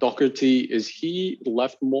 Tell me. Doherty, is he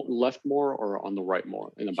left more or on the right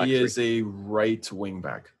more in the back? He is a right wing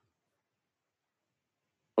back.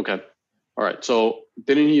 Okay. All right. So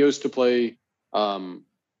didn't he used to play the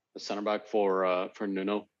center back for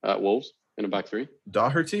Nuno at Wolves in a back 3?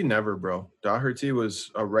 Doherty, never, bro. Doherty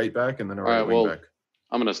was a right back and then a right wing back.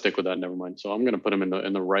 I'm going to stick with that. Never mind. So I'm going to put him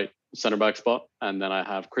in the right center back spot. And then I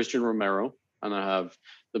have Christian Romero and I have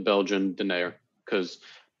the Belgian Denayer. Because,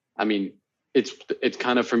 I mean, it's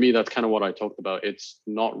kind of, for me, that's kind of what I talked about. It's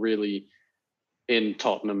not really in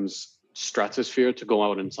Tottenham's stratosphere to go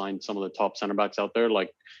out and sign some of the top center backs out there.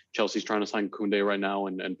 Like Chelsea's trying to sign Koundé right now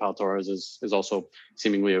and Pau Torres is also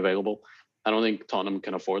seemingly available. I don't think Tottenham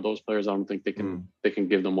can afford those players. I don't think they can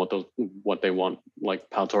give them what they want. Like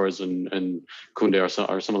Pau Torres and Koundé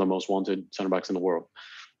are some of the most wanted center backs in the world.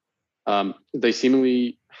 They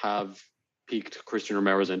seemingly have piqued Christian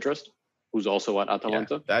Romero's interest, who's also at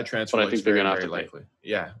Atalanta. Yeah, that transfer, but I think they're going to have to likely.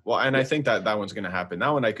 Yeah, well, and I think that one's going to happen. That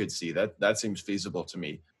one I could see. That seems feasible to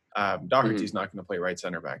me. Doherty's not going to play right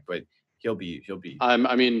center back, but he'll be.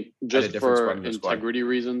 I mean, just for integrity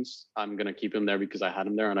reasons, I'm going to keep him there because I had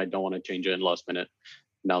him there, and I don't want to change it in last minute.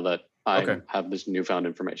 Now that I have this newfound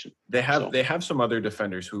information, they have some other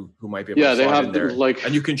defenders who might be able to slot in there,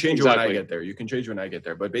 and you can change it when I get there. You can change when I get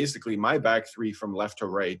there, but basically, my back 3 from left to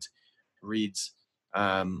right reads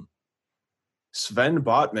Sven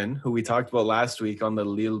Botman, who we talked about last week on the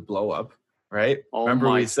Lille blow up. Right? Oh,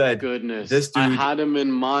 remember we said, goodness, this dude, I had him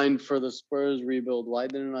in mind for the Spurs rebuild. Why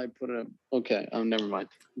didn't I put him? Okay, never mind.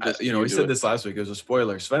 We said this last week. It was a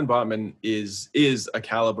spoiler. Sven Botman is a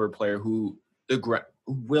caliber player who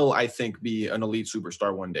will, I think, be an elite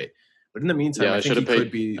superstar one day. But in the meantime, I think he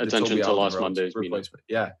could be attention to last Monday's replacement.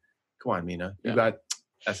 Mina. Yeah, come on, Mina. You got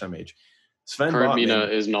SMH. Current Mina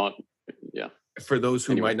is not. Yeah. for those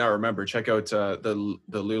who might not remember, check out the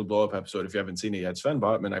Lille Blow Up episode if you haven't seen it yet. Sven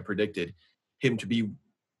Botman, I predicted him to be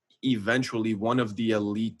eventually one of the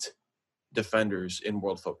elite defenders in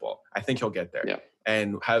world football. I think he'll get there. Yeah.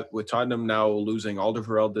 And with Tottenham now losing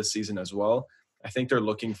Alderweireld this season as well, I think they're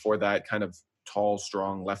looking for that kind of tall,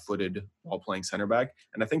 strong, left-footed ball-playing center back.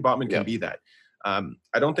 And I think Botman can be that.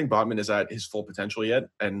 I don't think Botman is at his full potential yet.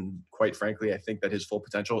 And quite frankly, I think that his full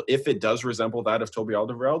potential, if it does resemble that of Toby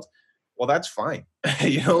Alderweireld, well, that's fine.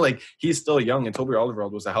 Like he's still young, and Toby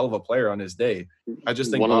Alderweireld was a hell of a player on his day. I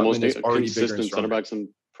just think one of the most is already consistent center backs in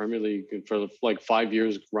Premier League for like 5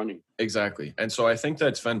 years running. Exactly. And so I think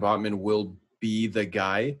that Sven Botman will be the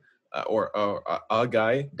guy or a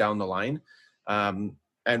guy down the line.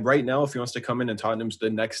 And right now, if he wants to come in and Tottenham's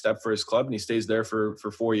the next step for his club and he stays there for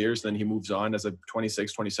 4 years, then he moves on as a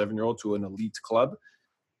 26, 27-year-old to an elite club.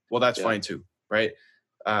 Well, that's fine too, right?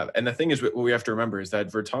 And the thing is, what we have to remember is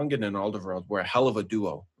that Vertonghen and Alderweireld were a hell of a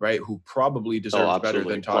duo, right? Who probably deserved better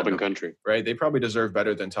than Tottenham. Club and country. Right? They probably deserve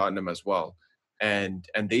better than Tottenham as well. And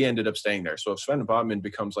they ended up staying there. So if Sven Botman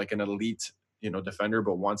becomes like an elite, defender,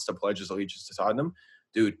 but wants to pledge his allegiance to Tottenham,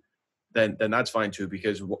 dude, then that's fine too.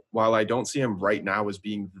 Because while I don't see him right now as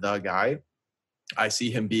being the guy, I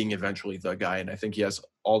see him being eventually the guy. And I think he has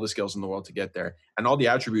all the skills in the world to get there and all the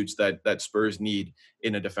attributes that Spurs need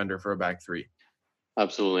in a defender for a back three.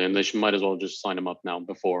 Absolutely. And they might as well just sign him up now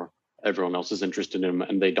before everyone else is interested in him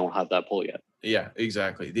and they don't have that pull yet. Yeah,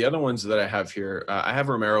 exactly. The other ones that I have here, I have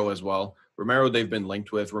Romero as well. Romero, they've been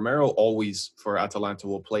linked with. Romero always, for Atalanta,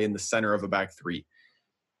 will play in the center of a back three.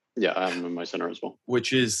 Yeah, I have him in my center as well.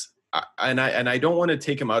 Which is, and I don't want to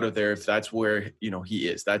take him out of there if that's where, he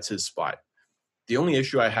is. That's his spot. The only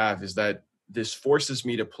issue I have is that this forces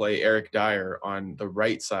me to play Eric Dyer on the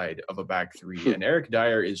right side of a back three. And Eric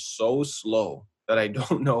Dyer is so slow that I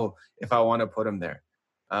don't know if I want to put him there.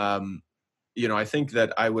 I think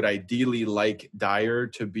that I would ideally like Dyer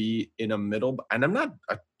to be in a middle, and I'm not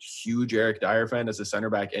a huge Eric Dyer fan as a center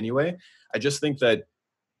back anyway. I just think that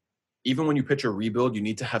even when you pitch a rebuild, you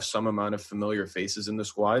need to have some amount of familiar faces in the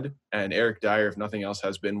squad. And Eric Dyer, if nothing else,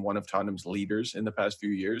 has been one of Tottenham's leaders in the past few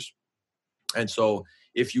years. And so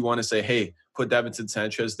if you want to say, hey, put Davinson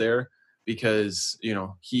Sanchez there because,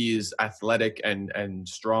 he is athletic and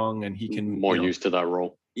strong and he can more used to that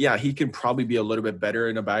role. Yeah, he can probably be a little bit better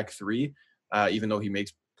in a back three, even though he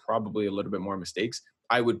makes probably a little bit more mistakes.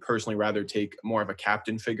 I would personally rather take more of a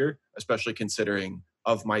captain figure, especially considering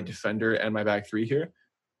of my defender and my back three here.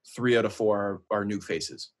 3 out of 4 are new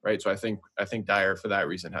faces, right? So I think Dyer, for that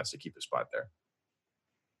reason, has to keep a spot there.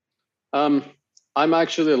 I'm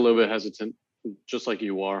actually a little bit hesitant, just like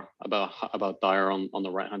you are, about Dyer on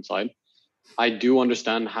the right-hand side. I do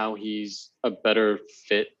understand how he's a better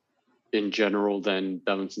fit in general than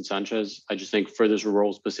Davinson Sanchez. I just think for this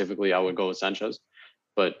role specifically, I would go with Sanchez.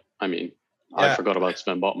 But, I forgot about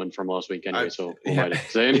Sven Botman from last week anyway, so who might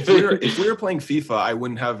say anything? If we were playing FIFA, I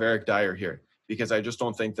wouldn't have Eric Dyer here because I just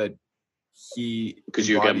don't think that he... Because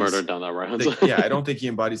you get murdered down that right. I don't think he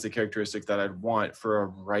embodies the characteristic that I'd want for a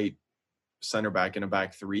right center back in a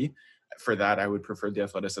back three. For that, I would prefer the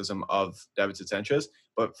athleticism of Davinson Sanchez.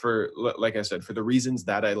 But like I said, for the reasons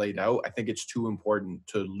that I laid out, I think it's too important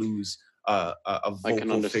to lose a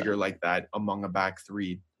vocal figure like that among a back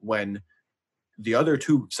three when the other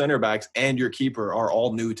 2 center backs and your keeper are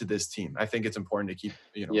all new to this team. I think it's important to keep,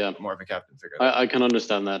 more of a captain figure. I can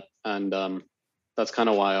understand that. And that's kind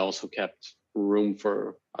of why I also kept room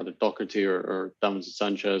for either Doherty or Davinson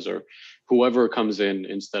Sanchez or whoever comes in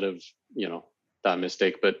instead of, that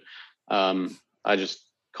mistake. But I just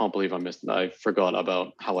can't believe I missed it. I forgot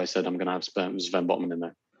about how I said I'm going to have Sven Botman in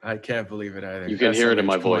there. I can't believe it either. You can hear it in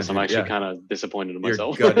my voice. I'm actually kind of disappointed in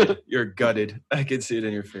myself. You're gutted. I can see it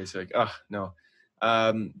in your face. Like, oh, no.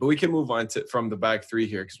 But we can move on from the back three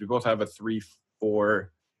here because we both have a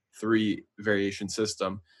 3-4-3 variation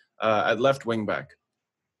system. At left wing back.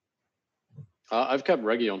 I've kept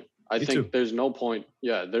Reguilon. I think too. There's no point.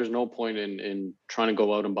 Yeah, there's no point in trying to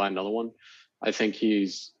go out and buy another one. I think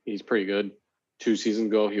he's pretty good. 2 seasons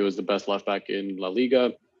ago, he was the best left back in La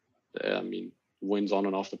Liga. Wins on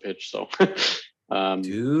and off the pitch. So,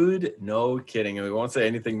 dude, no kidding. And we won't say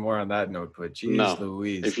anything more on that note. But geez, no.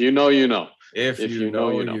 Louise, if you know, you know. If you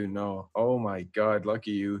know, you know. Oh my God,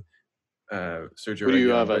 lucky you, Sergio. Who do you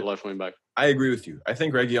have at left wing back? I agree with you. I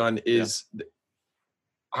think Reguilon is. Yeah.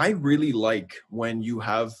 I really like when you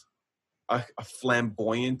have a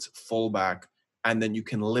flamboyant fullback and then you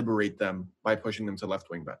can liberate them by pushing them to left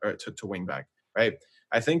wing back or to wing back, right?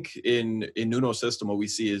 I think in Nuno's system, what we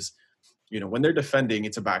see is, when they're defending,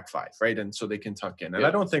 it's a back 5, right? And so they can tuck in. And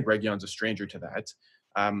I don't think Reguilon's a stranger to that.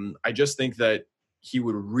 I just think that he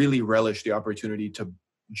would really relish the opportunity to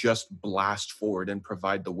just blast forward and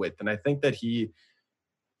provide the width. And I think that he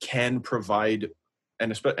can provide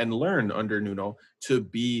and learn under Nuno to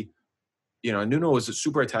be, Nuno was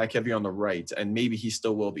super attack heavy on the right, and maybe he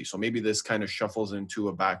still will be. So maybe this kind of shuffles into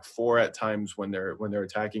a back four at times when they're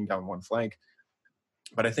attacking down one flank.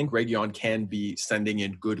 But I think Reguilón can be sending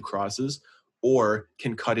in good crosses or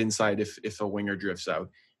can cut inside if a winger drifts out.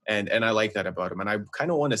 And I like that about him. And I kind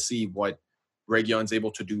of want to see what Reguilón's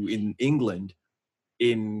able to do in England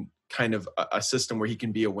in kind of a system where he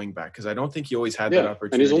can be a wing back, because I don't think he always had that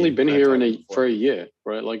opportunity. And he's only been here for a year,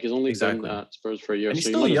 right? Like he's only been at Spurs for a year. And he's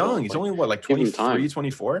still young. He's only what, 23,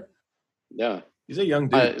 24? Yeah. He's a young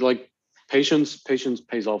dude. Patience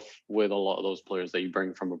pays off with a lot of those players that you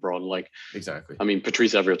bring from abroad. Like, exactly. I mean,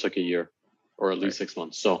 Patrice Evra took a year or at least 6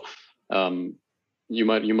 months. So you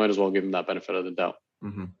might as well give him that benefit of the doubt.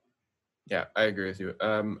 Mm-hmm. Yeah, I agree with you.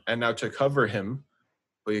 And now to cover him,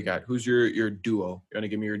 what you got? Who's your duo? You want to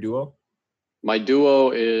give me your duo? My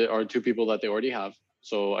duo are two people that they already have.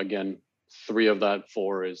 So again, 3 of that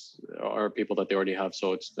 4 are people that they already have.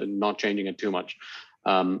 So it's not changing it too much.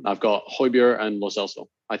 I've got Hojbjerg and Lo Celso.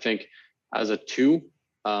 I think as a 2,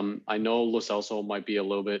 I know Lo Celso might be a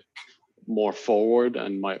little bit more forward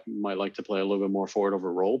and might like to play a little bit more forward of a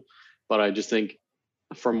role. But I just think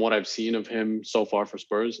from what I've seen of him so far for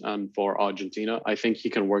Spurs and for Argentina, I think he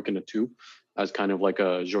can work in a 2 as kind of like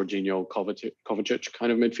a Jorginho Kovacic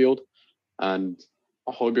kind of midfield. And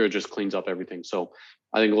Hojbjerg just cleans up everything. So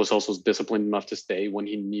I think Lo Celso's disciplined enough to stay when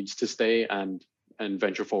he needs to stay and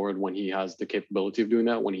venture forward when he has the capability of doing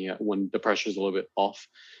that, when the pressure is a little bit off.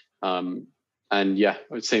 And yeah,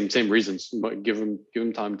 same reasons, but give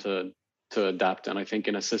him time to adapt. And I think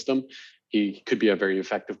in a system, he could be a very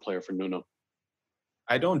effective player for Nuno.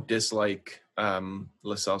 I don't dislike Lo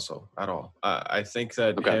Celso at all. I think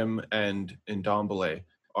that him and Ndombele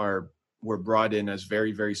were brought in as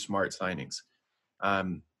very, very smart signings.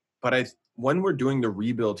 But when we're doing the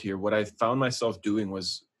rebuild here, what I found myself doing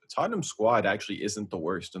was Tottenham squad actually isn't the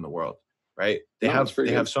worst in the world, right? They have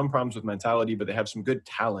some problems with mentality, but they have some good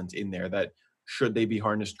talent in there that, should they be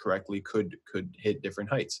harnessed correctly, could hit different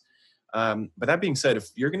heights. But that being said, if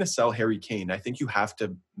you're going to sell Harry Kane, I think you have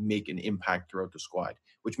to make an impact throughout the squad,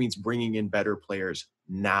 which means bringing in better players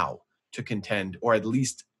now to contend, or at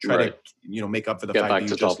least try to make up for the fact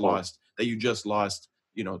that you just lost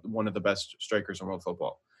one of the best strikers in world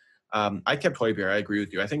football. I kept Hojbjerg. I agree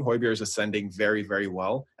with you. I think Hojbjerg is ascending very, very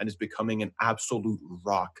well and is becoming an absolute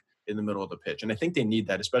rock in the middle of the pitch. And I think they need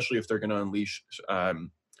that, especially if they're going to unleash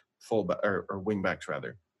fullback or wingbacks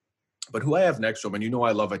rather. But who I have next to him, and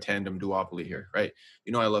I love a tandem duopoly here, right?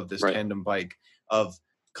 I love this tandem bike of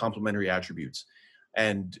complementary attributes.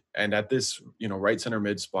 And at this, right center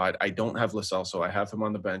mid spot, I don't have Lo Celso. I have him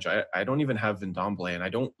on the bench. I don't even have Ndombele, and I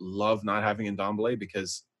don't love not having Ndombele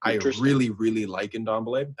because I really, really like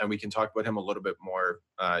Ndombele, and we can talk about him a little bit more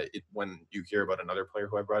when you hear about another player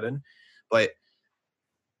who I brought in. But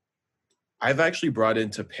I've actually brought in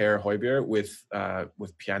to pair Hojbjerg with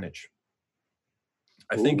Pjanic.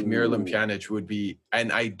 I think Miralem Pjanic would be,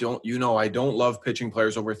 and I don't love pitching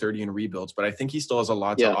players over 30 in rebuilds, but I think he still has a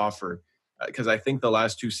lot to offer. Because I think the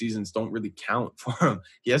last 2 seasons don't really count for him.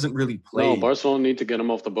 He hasn't really played. No, Barcelona need to get him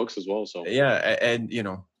off the books as well. So yeah, and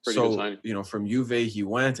from Juve he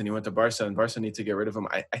went to Barca, and Barca need to get rid of him.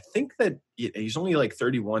 I think that he's only like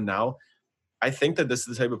 31 now. I think that this is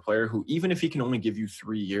the type of player who, even if he can only give you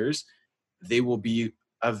 3 years, they will be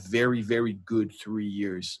a very, very good 3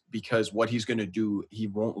 years, because what he's going to do, he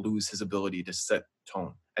won't lose his ability to set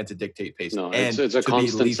tone and to dictate pace. No, it's a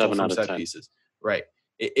constant 7 out of 10 pieces, right?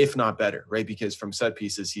 If not better, right? Because from set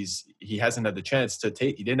pieces, he hasn't had the chance to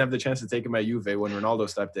take. He didn't have the chance to take him at Juve when Ronaldo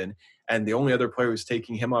stepped in, and the only other player who's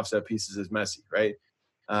taking him off set pieces is Messi, right?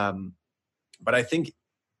 But I think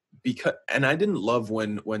and I didn't love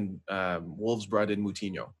when Wolves brought in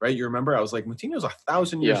Moutinho, right? You remember, I was like, Moutinho's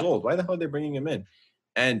 1,000 years old. Why the hell are they bringing him in?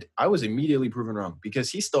 And I was immediately proven wrong,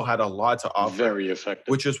 because he still had a lot to offer. Very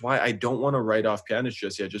effective. Which is why I don't want to write off Pjanic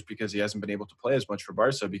just yet, just because he hasn't been able to play as much for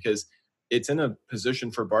Barca, because it's in a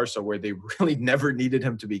position for Barca where they really never needed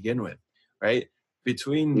him to begin with, right? I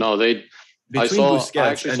actually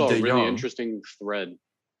saw a really interesting thread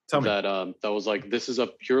that was like, this is a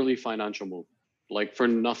purely financial move. Like, for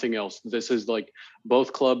nothing else. This is like,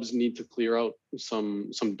 both clubs need to clear out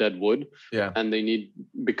some dead wood. Yeah. And they need,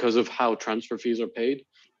 because of how transfer fees are paid,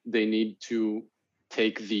 they need to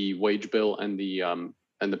take the wage bill and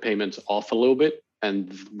the payments off a little bit.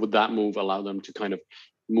 And would that move allow them to kind of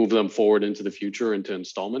move them forward into the future, into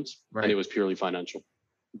installments? Right. And it was purely financial.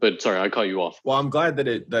 But sorry, I cut you off. Well, I'm glad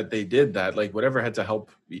that they did that. Like, whatever had to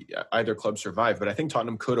help either club survive. But I think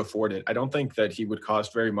Tottenham could afford it. I don't think that he would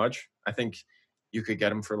cost very much. I think you could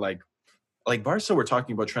get him for like Barca were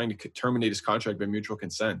talking about trying to terminate his contract by mutual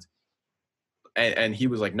consent. And he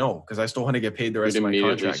was like, no, because I still want to get paid the rest of my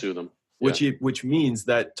contract. Sue them. Which means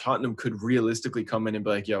that Tottenham could realistically come in and be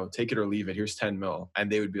like, yo, take it or leave it. Here's 10 mil. And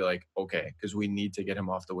they would be like, okay, because we need to get him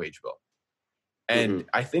off the wage bill. And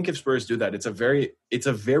I think if Spurs do that, it's a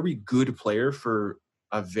very good player for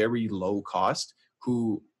a very low cost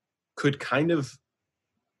who could kind of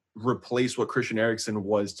replace what Christian Eriksen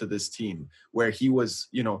was to this team, where he was,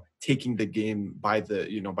 taking the game by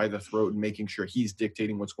the throat and making sure he's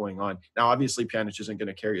dictating what's going on. Now, obviously, Pjanic isn't going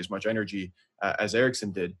to carry as much energy as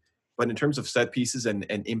Eriksen did, but in terms of set pieces and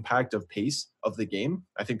impact of pace of the game,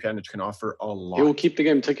 I think Pjanic can offer a lot. He will keep the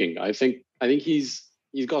game ticking. I think he's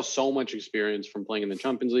got so much experience from playing in the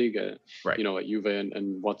Champions League, right. At Juve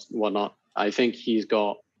and whatnot. I think he's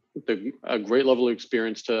got a great level of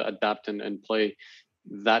experience to adapt and play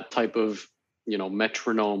that type of,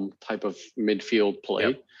 metronome type of midfield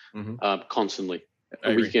play constantly,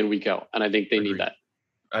 week in, week out. And I think they need that.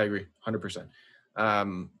 I agree,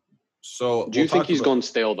 100%. So do you think he's gone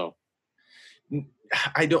stale, though?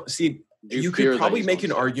 I don't see. You could probably make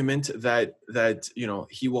an argument that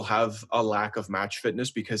he will have a lack of match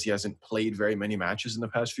fitness because he hasn't played very many matches in the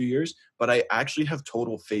past few years. But I actually have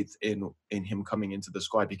total faith in him coming into the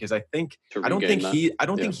squad because I don't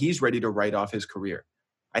think he's ready to write off his career.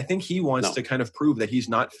 I think he wants to kind of prove that he's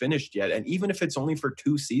not finished yet. And even if it's only for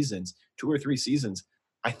 2 or 3 seasons,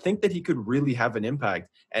 I think that he could really have an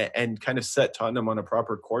impact and kind of set Tottenham on a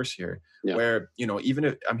proper course here. Yeah. Where even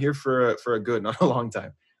if I'm here for a good, not a long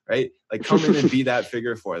time. Right? Like, come in and be that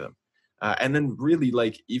figure for them. And then really,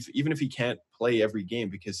 like, even if he can't play every game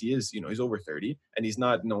because he is, he's over 30 and he's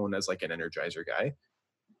not known as like an energizer guy,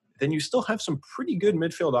 then you still have some pretty good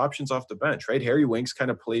midfield options off the bench, right? Harry Winks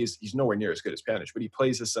kind of plays, he's nowhere near as good as Pjanic, but he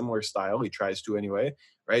plays a similar style. He tries to anyway,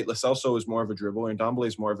 right? Lo Celso is more of a dribbler and Ndombele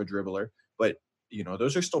is more of a dribbler. But,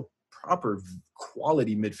 those are still proper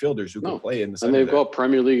quality midfielders who can play in the center. And they've got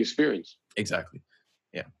Premier League experience. Exactly.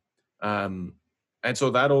 Yeah. And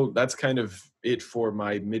so that's kind of it for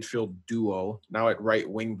my midfield duo. Now at right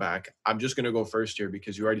wing back, I'm just going to go first here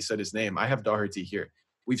because you already said his name. I have Doherty here.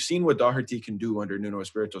 We've seen what Doherty can do under Nuno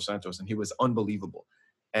Espirito Santos, and he was unbelievable.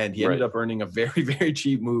 And he ended up earning a very, very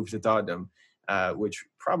cheap move to Tottenham, which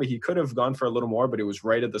probably he could have gone for a little more, but it was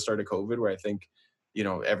right at the start of COVID where I think,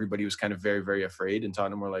 everybody was kind of very, very afraid. And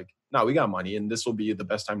Tottenham were like, no, we got money, and this will be the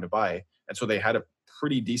best time to buy. And so they had a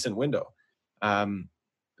pretty decent window.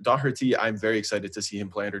 Doherty, I'm very excited to see him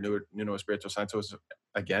play under Nuno Espirito Santos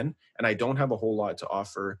again. And I don't have a whole lot to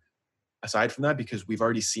offer aside from that because we've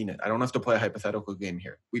already seen it. I don't have to play a hypothetical game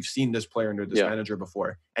here. We've seen this player under this manager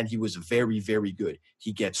before, and he was very, very good.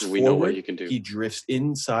 He gets forward. Know what he can do. He drifts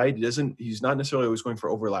inside. He's not necessarily always going for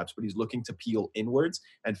overlaps, but he's looking to peel inwards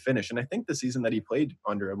and finish. And I think the season that he played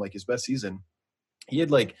under him, like his best season, he had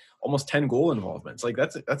like almost 10 goal involvements. Like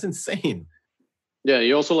that's insane. Yeah,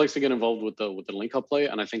 he also likes to get involved with the link-up play,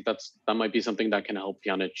 and I think that might be something that can help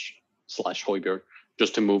Pjanic/Højbjerg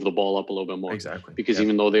just to move the ball up a little bit more. Exactly. Because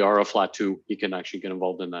even though they are a flat 2, he can actually get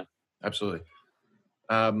involved in that. Absolutely.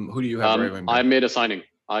 Who do you have? I made a signing.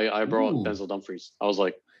 I brought Denzel Dumfries. I was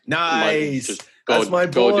like, nice. That's my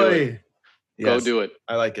boy. Go do it. Yes, go do it.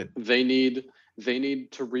 I like it. They need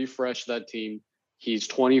to refresh that team. He's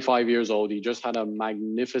 25 years old. He just had a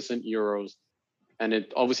magnificent Euros. And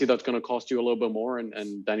obviously that's going to cost you a little bit more.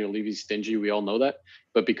 And Daniel Levy's stingy. We all know that.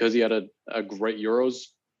 But because he had a great Euros,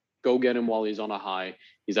 go get him while he's on a high.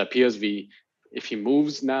 He's at PSV. If he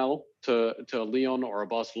moves now to Lyon or a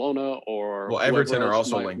Barcelona or Everton are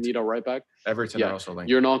also linked. Need a right back. Everton are also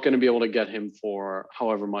linked. You're not going to be able to get him for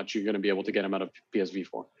however much you're going to be able to get him out of PSV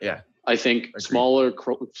for. Yeah. I think smaller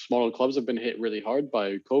clubs have been hit really hard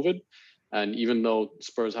by COVID. And even though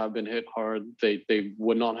Spurs have been hit hard, they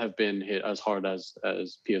would not have been hit as hard as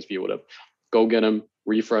PSV would have. Go get him,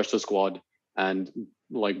 refresh the squad, and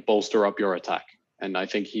bolster up your attack. And I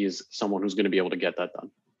think he's someone who's going to be able to get that done.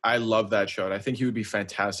 I love that shot. I think he would be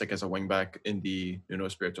fantastic as a wingback in the Nuno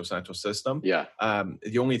Espirito Santos system. Yeah.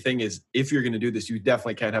 The only thing is, if you're going to do this, you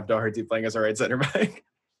definitely can't have Doherty playing as a right center back.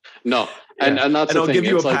 No, and that's and I'll give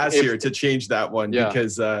you a pass here to change that one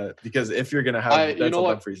because if you're gonna have Denzel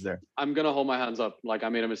Dumfries there, I'm gonna hold my hands up. Like I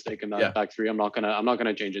made a mistake in that back 3. I'm not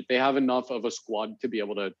gonna change it. They have enough of a squad to be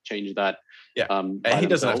able to change that. Yeah, and he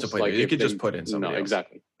doesn't have to play. You could just put in somebody else.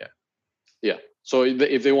 Exactly. Yeah. So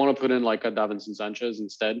if they want to put in like a Davinson Sanchez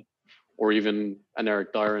instead, or even an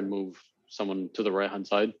Eric Dyer and move someone to the right hand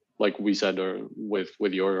side, like we said, or with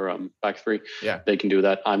your back three. Yeah, they can do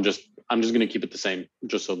that. I'm just going to keep it the same,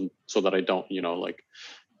 just so that I don't,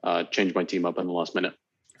 change my team up in the last minute.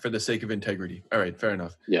 For the sake of integrity. All right, fair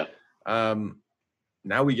enough. Yeah.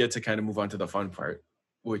 Now we get to kind of move on to the fun part,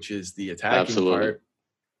 which is the attacking part,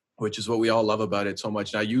 which is what we all love about it so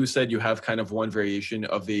much. Now, you said you have kind of one variation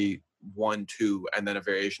of a 1-2 and then a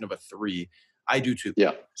variation of a 3. I do too.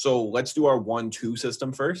 Yeah. So let's do our 1-2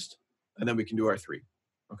 system first, and then we can do our 3.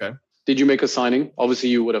 Okay. Did you make a signing? Obviously,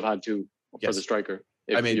 you would have had to for the striker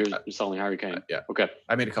if you're selling Harry Kane. Yeah. Okay.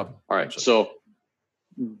 I made a couple. All right. Actually. So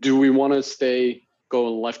do we want to stay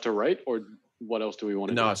going left to right, or what else do we want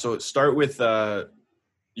to do? No, so start with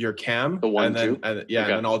your cam, the 1-2, and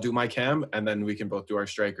then I'll do my cam, and then we can both do our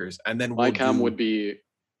strikers, and then my cam would be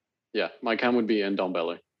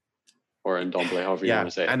Ndombele, or Ndombele, however you want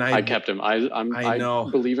to say it. And I kept him. I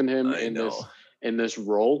believe in him in this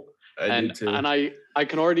role, and I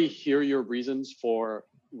can already hear your reasons for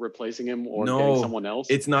replacing him or getting someone else.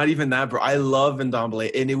 It's not even that, bro. I love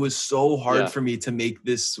Ndombele, and it was so hard for me to make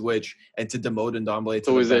this switch and to demote Ndombele.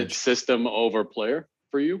 So is it system over player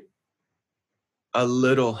for you? A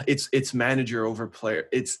little. It's manager over player.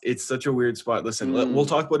 It's such a weird spot. Listen, we'll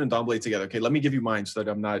talk about Ndombele together. Okay, let me give you mine so that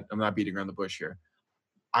I'm not beating around the bush here.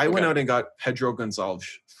 I went out and got Pedro Gonçalves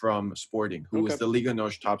from Sporting, who was the Liga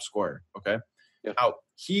NOS top scorer. Okay. Yeah. Now,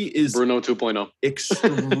 he is Bruno 2.0.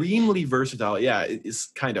 Extremely versatile. Yeah, it's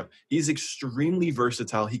kind of. He's extremely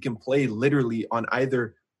versatile. He can play literally on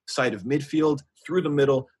either side of midfield, through the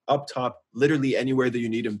middle, up top, literally anywhere that you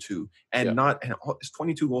need him to. And his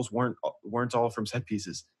 22 goals weren't all from set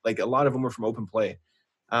pieces. Like, a lot of them were from open play.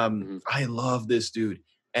 I love this dude.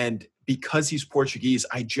 And because he's Portuguese,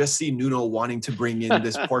 I just see Nuno wanting to bring in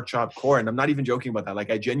this pork chop core. And I'm not even joking about that. Like,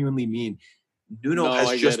 I genuinely mean Nuno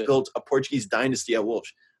has just built a Portuguese dynasty at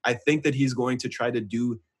Wolves. I think that he's going to try to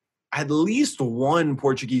do at least one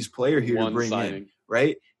Portuguese player here to bring in,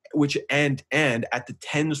 right? Which and at the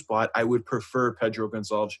 10 spot, I would prefer Pedro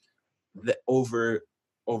Gonçalves over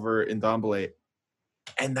Ndombele.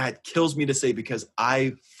 And that kills me to say, because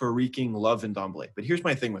I freaking love Ndombele. But here's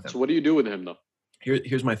my thing with him. So what do you do with him, though?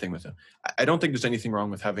 Here's my thing with him. I don't think there's anything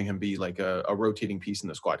wrong with having him be like a rotating piece in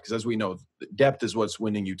the squad, because as we know, depth is what's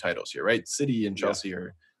winning you titles here, right? City and Chelsea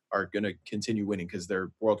are going to continue winning because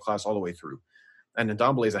they're world class all the way through. And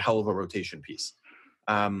Ndombele is a hell of a rotation piece.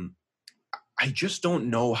 I just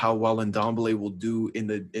don't know how well Ndombele will do in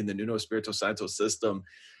the Nuno Espirito Santo system.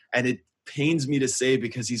 And it pains me to say,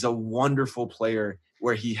 because he's a wonderful player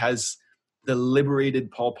where he has the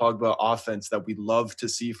liberated Paul Pogba offense that we love to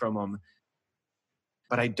see from him.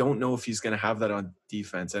 But I don't know if he's going to have that on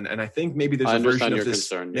defense. And I think maybe there's a version of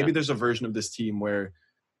this. Maybe there's a version of this team where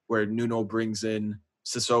Nuno brings in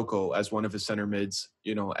Sissoko as one of his center mids,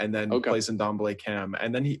 and then plays Ndombele cam.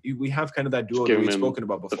 And then we have kind of that duo that we've spoken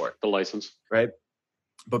about before. The license. Right?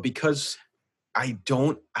 But because I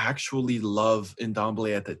don't actually love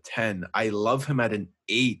Ndombele at the 10, I love him at an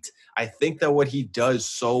 8. I think that what he does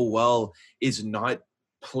so well is not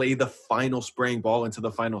play the final spraying ball into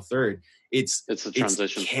the final third. It's a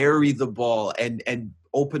transition. It's carry the ball and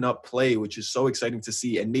open up play, which is so exciting to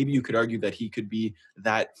see. And maybe you could argue that he could be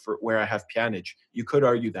that for where I have Pjanic. You could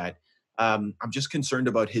argue that. I'm just concerned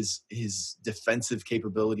about his defensive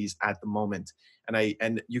capabilities at the moment.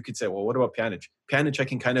 And you could say, well, what about Pjanic? Pjanic, I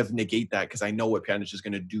can kind of negate that because I know what Pjanic is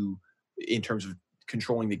going to do in terms of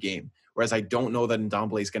controlling the game. Whereas I don't know that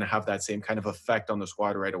Ndombele is going to have that same kind of effect on the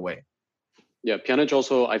squad right away. Yeah, Pjanic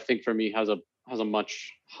also, I think for me, has a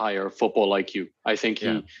much higher football IQ. I think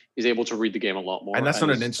he's able to read the game a lot more. And that's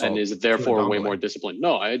not an insult. And is therefore way more disciplined.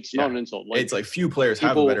 No, it's not an insult. It's like few players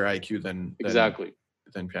have a better IQ than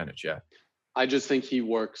Pjanic, yeah. I just think he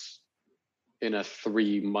works in a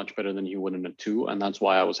 3 much better than he would in a 2. And that's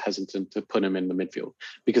why I was hesitant to put him in the midfield.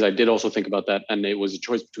 Because I did also think about that. And it was a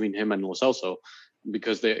choice between him and Lo Celso,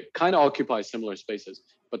 because they kind of occupy similar spaces.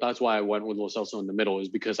 But that's why I went with Lo Celso in the middle, is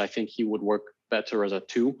because I think he would work better as a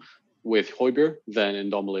 2 with Hotspur than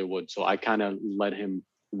Ndombele would. So I kind of let him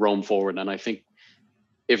roam forward. And I think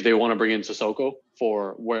if they want to bring in Sissoko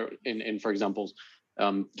for example,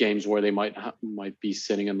 games where they might be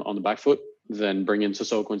sitting on the back foot, then bring in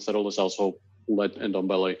Sissoko instead of Lo Celso, let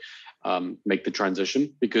Ndombele make the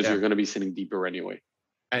transition, because you're going to be sitting deeper anyway.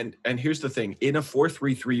 And here's the thing. In a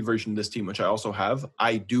 4-3-3 version of this team, which I also have,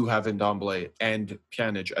 I do have Ndombele and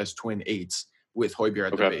Pjanic as twin 8s with Hotspur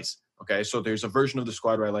at the base. Okay, so there's a version of the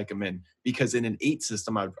squad where I like him in, because in an 8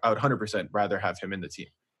 system, I would 100% rather have him in the team.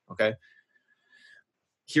 Okay?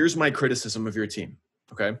 Here's my criticism of your team.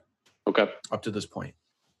 Okay? Okay. Up to this point.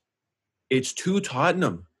 It's too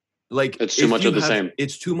Tottenham. Like, it's too much of the same.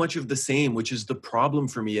 It's too much of the same, which is the problem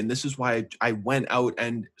for me. And this is why I went out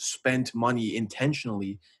and spent money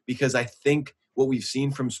intentionally, because I think what we've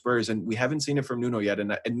seen from Spurs, and we haven't seen it from Nuno yet,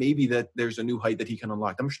 and maybe that there's a new height that he can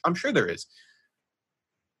unlock. I'm sure there is.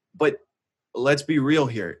 But let's be real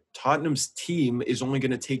here. Tottenham's team is only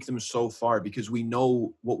going to take them so far, because we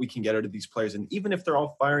know what we can get out of these players. And even if they're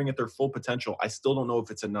all firing at their full potential, I still don't know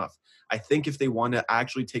if it's enough. I think if they want to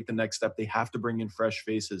actually take the next step, they have to bring in fresh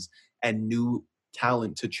faces and new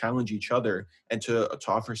talent to challenge each other and to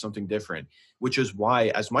offer something different, which is why,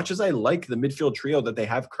 as much as I like the midfield trio that they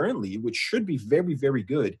have currently, which should be very, very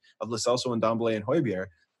good, of Lo Celso and Ndombele and Højbjerg,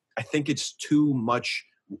 I think it's too much.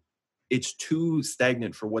 It's too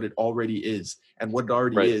stagnant for what it already is. And what it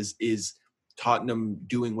already is Tottenham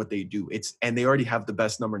doing what they do. And they already have the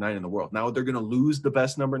best number 9 in the world. Now they're going to lose the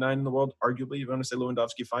best number 9 in the world, arguably. You want to say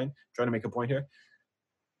Lewandowski, fine. Trying to make a point here.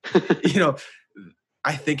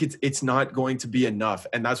 I think it's not going to be enough.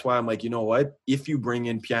 And that's why I'm like, you know what? If you bring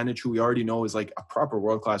in Pjanic, who we already know is like a proper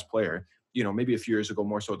world-class player, maybe a few years ago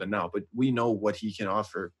more so than now, but we know what he can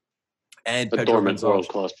offer. And Pedro Gonçalves,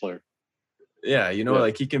 world-class player. Yeah,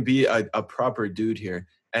 like he can be a proper dude here.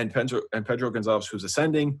 And Pedro Gonçalves, who's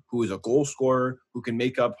ascending, who is a goal scorer, who can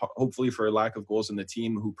make up, hopefully, for a lack of goals in the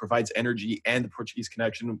team, who provides energy and the Portuguese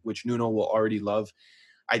connection, which Nuno will already love.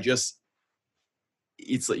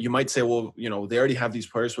 It's like, you might say, well, they already have these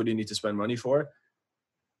players. What do you need to spend money for?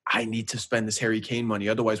 I need to spend this Harry Kane money.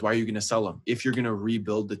 Otherwise, why are you going to sell him? If you're going to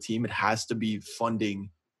rebuild the team, it has to be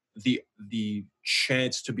funding the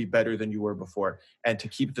chance to be better than you were before, and to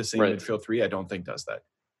keep the same midfield three, I don't think does that.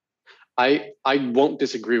 I won't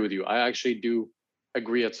disagree with you. I actually do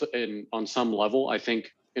agree on some level. I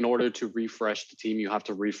think in order to refresh the team, you have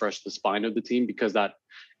to refresh the spine of the team, because that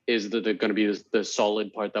is going to be the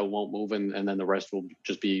solid part that won't move, and then the rest will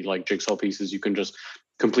just be like jigsaw pieces. You can just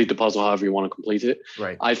complete the puzzle however you want to complete it.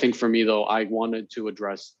 Right. I think for me, though, I wanted to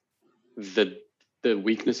address the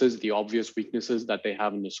weaknesses, the obvious weaknesses that they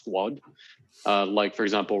have in the squad. Like, for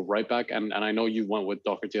example, right back. And I know you went with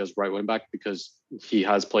Doherty as right wing back because he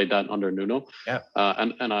has played that under Nuno. Yeah.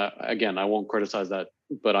 And I won't criticize that,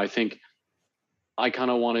 but I think I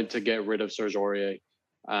kind of wanted to get rid of Serge Aurier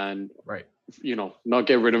and, not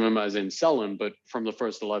get rid of him as in sell him, but from the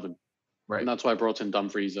first 11. Right. And that's why I brought in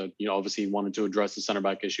Dumfries. Obviously wanted to address the center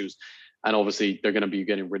back issues. And obviously they're going to be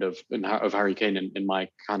getting rid of Harry Kane in my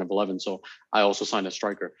kind of 11. So I also signed a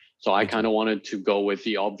striker. So I kind of wanted to go with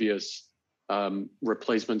the obvious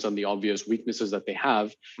replacements and the obvious weaknesses that they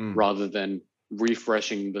have, rather than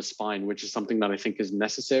refreshing the spine, which is something that I think is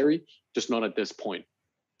necessary, just not at this point.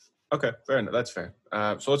 Okay, fair enough. That's fair.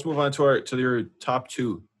 So let's move on to your top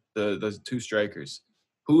two, the two strikers.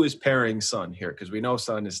 Who is pairing Son here? Because we know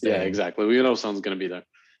Son is staying. Yeah, exactly. We know Son's going to be there.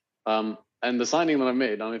 And the signing that I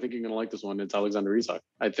made, and I think you're going to like this one, it's Alexander Isak.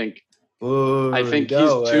 I think he's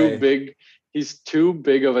too big. He's too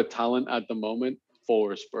big of a talent at the moment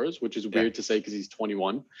for Spurs, which is weird to say because he's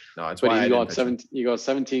 21. No, it's but he got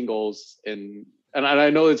 17 goals in. And I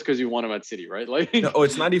know it's because you want him at City, right? Like, no,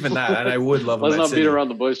 it's not even that. And I would love him at City. Let's not beat around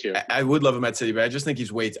the bush here. I would love him at City, but I just think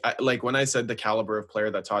he's like when I said the caliber of player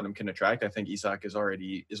that Tottenham can attract, I think Isak is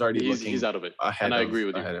already looking. He's out of it. And I agree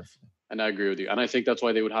with you. And I agree with you. And I think that's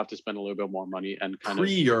why they would have to spend a little bit more money and kind of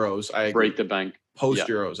pre-Euros. I agree. Break the bank.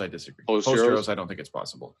 Post-Euros, I disagree. Post-Euros, I don't think it's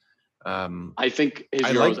possible. I think his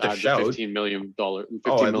Euros add the $15 million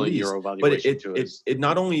euro valuation to his. It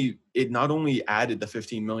not only added the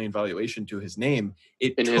 15 million valuation to his name,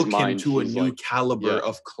 it took him to a new caliber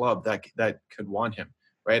of club that could want him.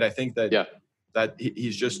 Right? I think that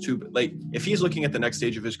he's just too, like, if he's looking at the next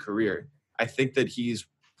stage of his career, I think that he's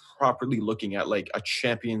properly looking at like a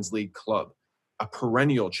Champions League club, a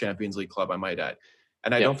perennial Champions League club, I might add.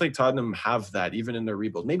 And I don't think Tottenham have that even in their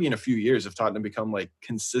rebuild. Maybe in a few years if Tottenham become like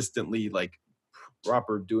consistently like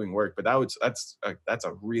proper doing work, but that's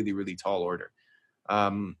a really, really tall order.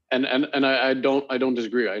 And I don't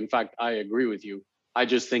disagree. In fact, I agree with you. I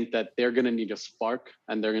just think that they're going to need a spark,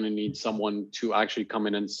 and they're going to need someone to actually come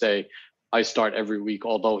in and say, I start every week,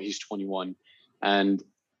 although he's 21. And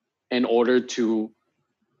in order to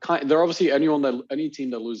they're obviously any team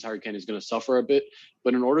that loses Harry Kane is going to suffer a bit,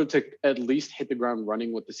 but in order to at least hit the ground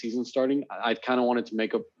running with the season starting, I kind of wanted to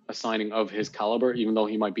make a signing of his caliber, even though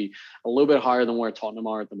he might be a little bit higher than where Tottenham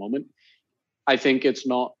are at the moment. I think it's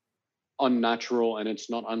not unnatural and it's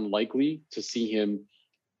not unlikely to see him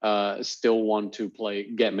still want to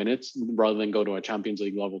get minutes rather than go to a Champions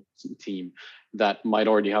League level team that might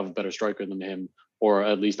already have a better striker than him, or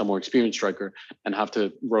at least a more experienced striker, and have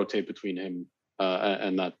to rotate between him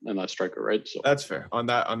and that striker, right? So that's fair. On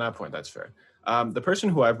that point, that's fair. The person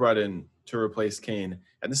who I brought in to replace Kane,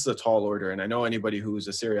 and this is a tall order, and I know anybody who's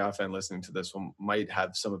a Serie A fan listening to this might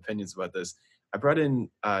have some opinions about this. I brought in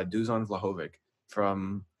Dusan Vlahovic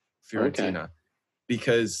from Fiorentina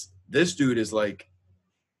because this dude is like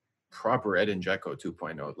proper Edin Dzeko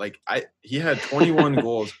 2.0. Like he had 21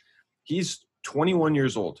 goals. He's 21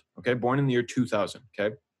 years old, okay? Born in the year 2000,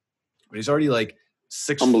 okay? But he's already like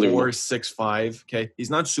 6'4", 6'5", okay? He's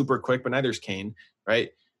not super quick, but neither's Kane,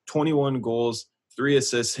 right? 21 goals, 3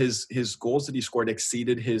 assists. His goals that he scored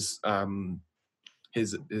exceeded his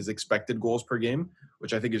expected goals per game,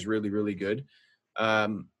 which I think is really, really good.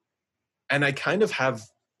 And I kind of have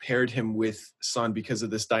paired him with Son because of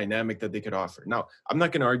this dynamic that they could offer. Now, I'm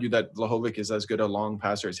not going to argue that Vlahovic is as good a long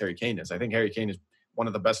passer as Harry Kane is. I think Harry Kane is one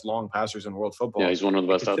of the best long passers in world football. Yeah, he's one of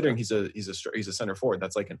the best considering he's a center forward.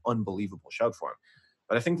 That's like an unbelievable shout for him.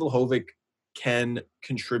 But I think Vlahovic can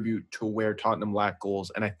contribute to where Tottenham lack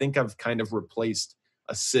goals. And I think I've kind of replaced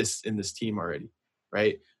assists in this team already,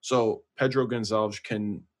 right? So Pedro Gonçalves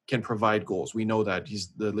can provide goals. We know that.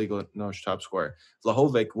 He's the Liga NOS top scorer.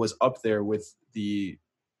 Vlahovic was up there with the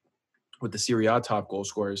Serie A top goal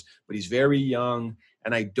scorers, but he's very young,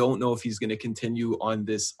 and I don't know if he's going to continue on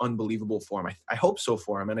this unbelievable form. I hope so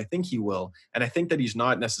for him, and I think he will. And I think that he's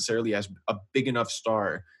not necessarily as a big enough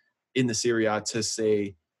star in the Serie A to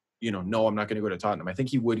say, no, I'm not going to go to Tottenham. I think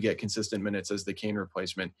he would get consistent minutes as the Kane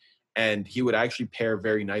replacement, and he would actually pair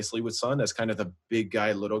very nicely with Son as kind of the big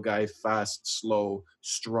guy, little guy, fast, slow,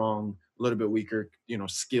 strong, a little bit weaker,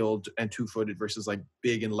 skilled and two-footed versus like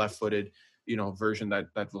big and left-footed, version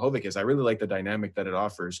that Vlahovic is. I really like the dynamic that it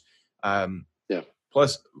offers.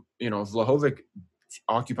 Plus, Vlahovic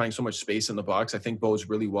occupying so much space in the box, I think bodes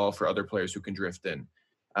really well for other players who can drift in.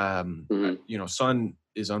 Son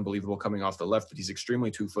is unbelievable coming off the left, but he's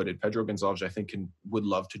extremely two-footed. Pedro Gonçalves, I think, would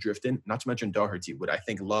love to drift in. Not to mention Doherty would, I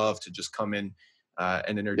think, love to just come in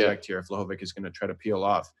and interject here if Vlahovic is going to try to peel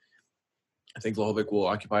off. I think Vlahovic will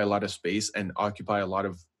occupy a lot of space and occupy a lot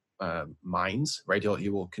of minds, right? He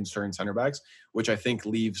will concern center backs, which I think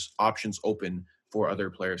leaves options open for other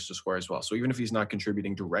players to score as well. So even if he's not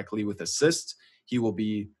contributing directly with assists, he will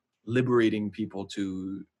be liberating people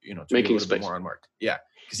to making be a space bit more unmarked. Yeah,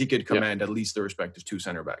 because he could command at least the respective 2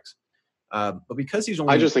 center backs. But because he's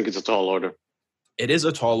only... I just think it's a tall order. It is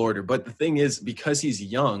a tall order, but the thing is, because he's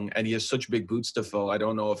young and he has such big boots to fill, I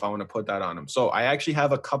don't know if I want to put that on him. So I actually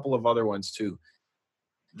have a couple of other ones too.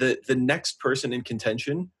 The next person in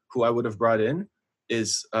contention who I would have brought in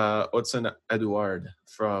is Odsonne Edouard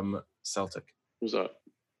from Celtic. Who's that?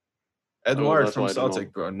 Edouard from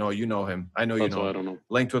Celtic, bro. No, you know him. I know you know him. I don't know.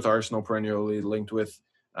 Linked with Arsenal perennially, linked with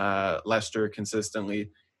Leicester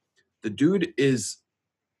consistently. The dude is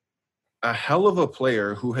a hell of a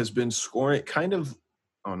player who has been scoring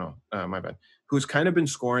who's kind of been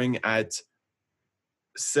scoring at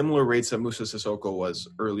similar rates that Moussa Sissoko was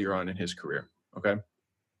earlier on in his career, okay?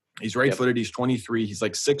 He's right-footed. He's 23. He's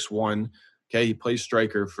like 6'1". Okay, he plays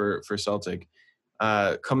striker for Celtic.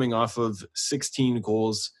 Coming off of 16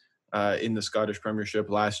 goals in the Scottish Premiership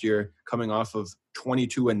last year, coming off of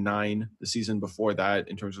 22-9 the season before that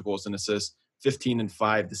in terms of goals and assists,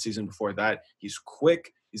 15-5 the season before that. He's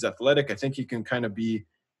quick. He's athletic. I think he can kind of be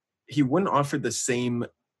 – he wouldn't offer the same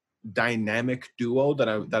dynamic duo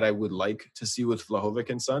that I would like to see with Vlahovic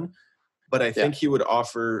and Son, but I think he would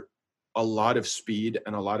offer – a lot of speed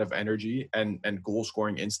and a lot of energy and goal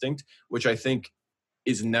scoring instinct, which I think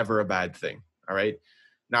is never a bad thing. All right.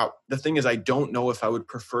 Now, the thing is, I don't know if I would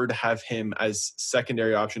prefer to have him as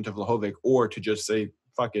secondary option to Vlahovic or to just say,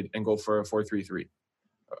 fuck it and go for a 4-3-3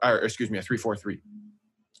 or a 3-4-3.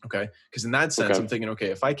 Okay. Because in that sense, I'm thinking, okay,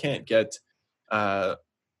 if I can't get, I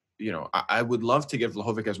would love to get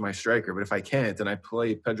Vlahovic as my striker, but if I can't, then I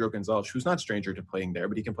play Pedro Gonçalves, who's not stranger to playing there,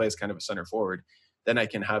 but he can play as kind of a center forward. Then I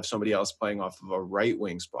can have somebody else playing off of a right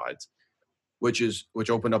wing spot, which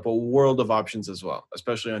opened up a world of options as well,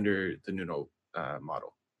 especially under the Nuno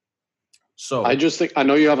model. So I just think, I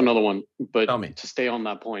know you have another one, but tell me. To stay on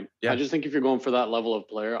that point, I just think if you're going for that level of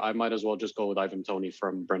player, I might as well just go with Ivan Toney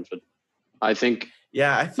from Brentford. I think.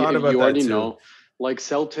 Yeah, I thought about that too. You already know, like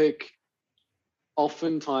Celtic,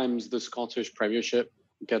 oftentimes the Scottish Premiership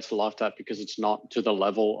gets laughed at because it's not to the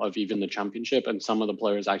level of even the Championship, and some of the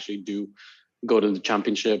players actually do go to the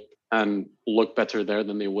Championship and look better there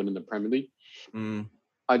than they would in the Premier League.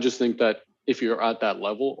 I just think that if you're at that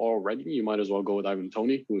level already, you might as well go with Ivan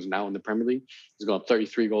Toney, who's now in the Premier League. He's got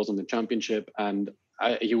 33 goals in the Championship, and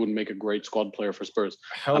he would make a great squad player for Spurs.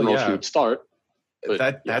 I don't know if he would start.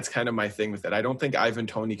 But that's kind of my thing with it. I don't think Ivan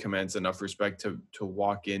Toney commands enough respect to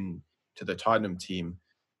walk in to the Tottenham team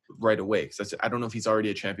right away. Because I don't know if he's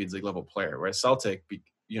already a Champions League level player. Whereas Celtic,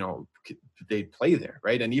 they'd play there,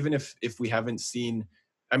 right? And even if we haven't seen,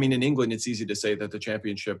 I mean, in England, it's easy to say that the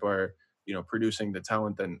Championship are, producing the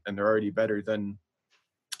talent and they're already better than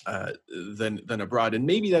abroad. And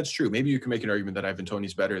maybe that's true. Maybe you can make an argument that Ivan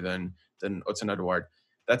Toney's better than Odsonne Edouard.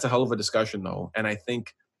 That's a hell of a discussion, though. And I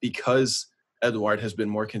think because Edouard has been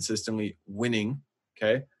more consistently winning,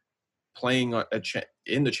 okay, playing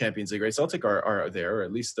in the Champions League, right? Celtic are there, or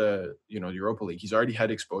at least the Europa League. He's already had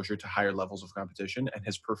exposure to higher levels of competition and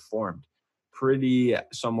has performed pretty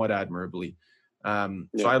somewhat admirably. So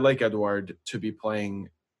I like Edouard to be playing.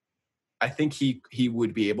 I think he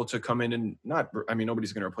would be able to come in and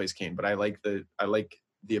nobody's going to replace Kane, but I like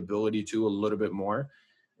the ability to a little bit more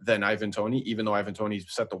than Ivan Toney, even though Ivan Toney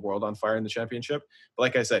set the world on fire in the Championship. But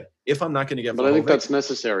like I said, if I'm not going to get, but I think that's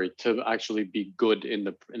necessary to actually be good in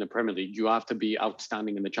the Premier League. You have to be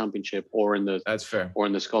outstanding in the Championship or in the that's fair, or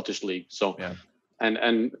in the Scottish League. So yeah.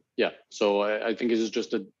 And so I think this is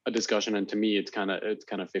just a discussion, and to me, it's kind of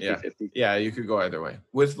 50-50. Yeah, you could go either way.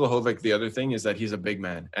 With Vlahovic, the other thing is that he's a big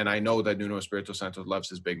man, and I know that Nuno Espirito Santo loves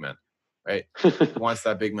his big man, right? Wants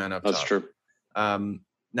that big man up top. That's true.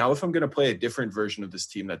 Now, if I'm going to play a different version of this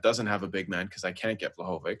team that doesn't have a big man because I can't get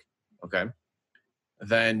Vlahovic, okay,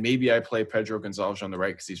 then maybe I play Pedro Gonçalves on the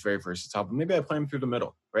right because he's very versatile, but maybe I play him through the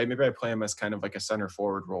middle, right? Maybe I play him as kind of like a center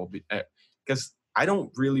forward role because I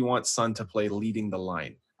don't really want Son to play leading the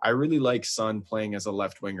line. I really like Son playing as a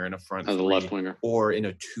left winger in a front as three, a left winger, or in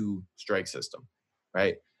a 2-strike system,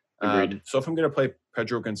 right? Agreed. So if I'm going to play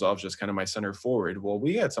Pedro Gonçalves just kind of my center forward, well,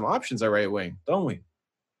 we had some options at right wing, don't we?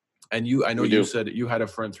 And I know you said you had a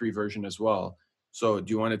front three version as well. So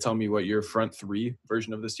do you want to tell me what your front three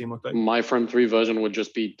version of this team looked like? My front three version would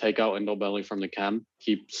just be take out Ndombele from the cam,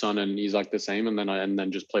 keep Son and Isak the same, and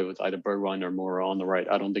then just play with either Bergwijn or Moura on the right.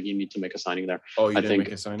 I don't think you need to make a signing there. Oh, you didn't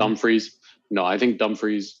make a signing? I think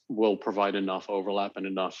Dumfries will provide enough overlap and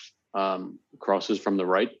enough crosses from the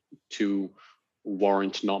right to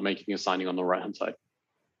warrant not making a signing on the right-hand side.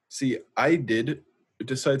 See, I did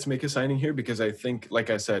decide to make a signing here because I think, like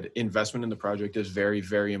I said, investment in the project is very,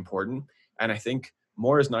 very important. And I think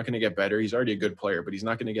Moore is not going to get better. He's already a good player, but he's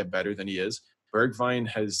not going to get better than he is. Bergwijn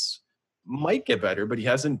might get better, but he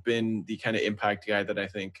hasn't been the kind of impact guy that I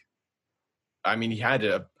think. I mean, he had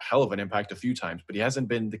a hell of an impact a few times, but he hasn't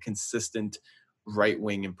been the consistent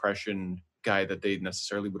right-wing impression guy that they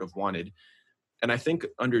necessarily would have wanted. And I think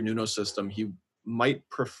under Nuno's system, he might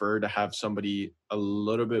prefer to have somebody a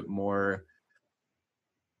little bit more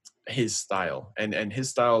his style, and his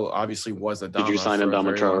style obviously was Adama. Did you sign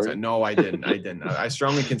Adama Traore? No, I didn't. I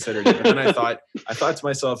strongly considered it, but then I thought to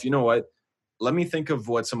myself, you know what? Let me think of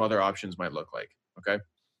what some other options might look like. Okay,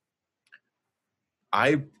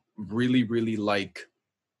 I really, really like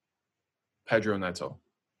Pedro Neto.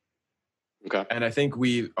 Okay, and I think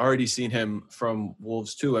we've already seen him from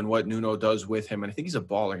Wolves too, and what Nuno does with him. And I think he's a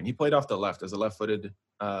baller, and he played off the left as a left-footed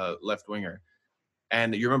left winger.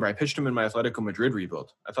 And you remember, I pitched him in my Atletico Madrid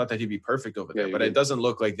rebuild. I thought that he'd be perfect over there. But it doesn't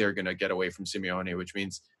look like they're going to get away from Simeone, which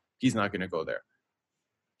means he's not going to go there.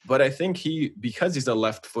 But I think because he's a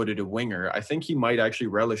left-footed winger, I think he might actually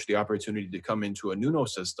relish the opportunity to come into a Nuno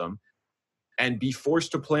system and be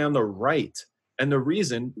forced to play on the right. And the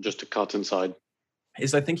reason... just to cut inside.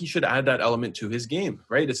 ...is I think he should add that element to his game,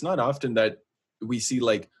 right? It's not often that we see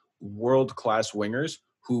like world-class wingers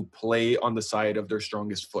who play on the side of their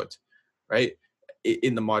strongest foot, right?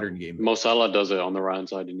 In the modern game. Mo Salah does it on the right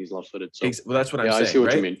side and he's left-footed. So well, that's what I'm saying. I see what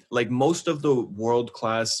right? you mean. Like most of the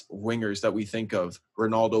world-class wingers that we think of,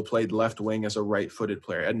 Ronaldo played left wing as a right-footed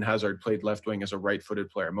player. Eden Hazard played left wing as a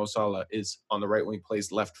right-footed player. Mo Salah is on the right wing,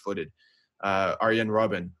 plays left-footed. Arjen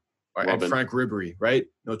Robben and Frank Ribery, right?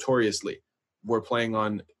 Notoriously, were playing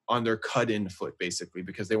on their cut-in foot, basically,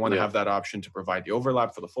 because they want to have that option to provide the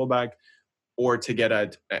overlap for the fullback or to get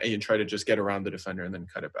at and try to just get around the defender and then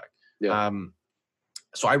cut it back. Yeah.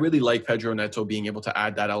 So I really like Pedro Neto being able to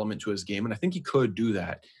add that element to his game, and I think he could do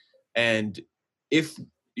that. And if,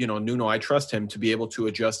 Nuno, I trust him to be able to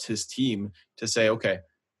adjust his team to say, okay,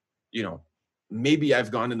 maybe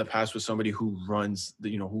I've gone in the past with somebody who runs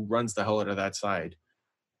the hell out of that side.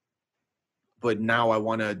 But now I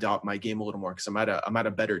want to adopt my game a little more because I'm at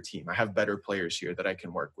a better team. I have better players here that I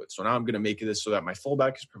can work with. So now I'm going to make this so that my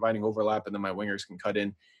fullback is providing overlap and then my wingers can cut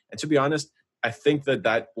in. And to be honest, I think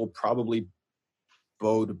that will probably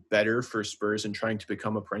bode better for Spurs in trying to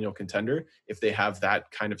become a perennial contender if they have that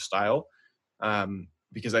kind of style.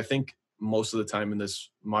 Because I think most of the time in this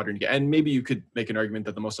modern game, and maybe you could make an argument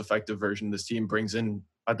that the most effective version of this team brings in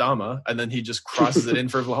Adama and then he just crosses it in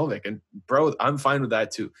for Vlahovic. And bro, I'm fine with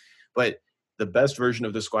that too. But the best version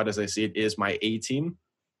of the squad as I see it is my A team,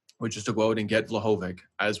 which is to go out and get Vlahovic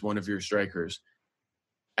as one of your strikers.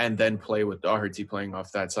 and then play with Doherty playing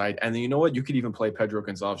off that side. And then you know what? You could even play Pedro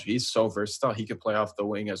Gonzalez. He's so versatile. He could play off the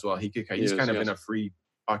wing as well. He's kind of in a free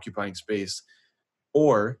occupying space.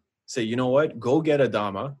 Or say, you know what? Go get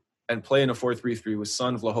Adama and play in a 4-3-3 with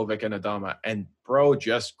Son, Vlahovic, and Adama. And bro,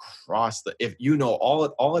 just cross if you know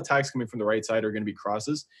all attacks coming from the right side are going to be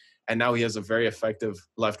crosses. And now he has a very effective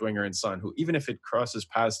left winger in Son, who even if it crosses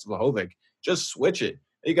past Vlahovic, just switch it.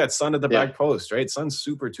 You got Son at the back post, right? Son's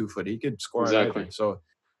super 2-foot. He could score on either. So,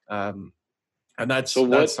 and that's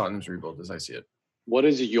Tottenham's rebuild as I see it. What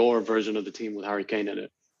is your version of the team with Harry Kane in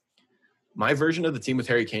it? My version of the team with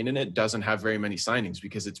Harry Kane in it doesn't have very many signings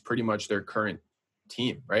because it's pretty much their current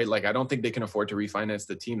team, right? Like, I don't think they can afford to refinance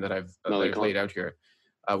the team that I've laid out here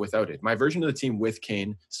without it. My version of the team with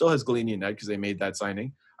Kane still has Golini and Ned because they made that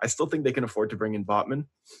signing. I still think they can afford to bring in Botman.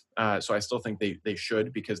 So I still think they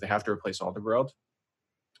should because they have to replace Alderweireld.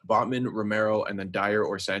 Botman, Romero, and then Dyer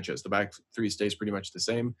or Sanchez. The back three stays pretty much the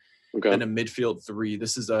same. Okay. And a midfield three.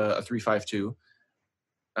 This is a 3-5-2.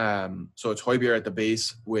 So it's Hotspur at the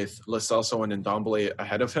base with Lo Celso and Ndombele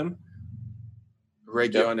ahead of him.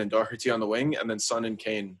 Reguilon and Doherty on the wing, and then Son and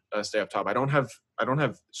Kane stay up top. I don't have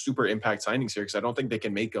super impact signings here because I don't think they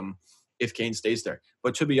can make them if Kane stays there.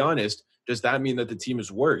 But to be honest, does that mean that the team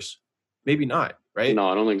is worse? Maybe not, right? No,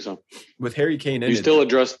 I don't think so. With Harry Kane in you still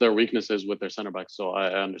address their weaknesses with their center backs, so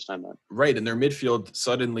I understand that. Right, and their midfield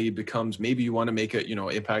suddenly becomes maybe you want to make it,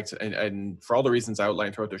 impact, and for all the reasons I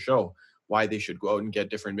outlined throughout the show, why they should go out and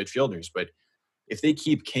get different midfielders. But if they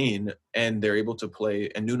keep Kane and they're able to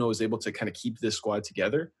play, and Nuno is able to kind of keep this squad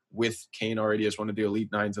together with Kane already as one of the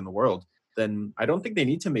elite nines in the world, then I don't think they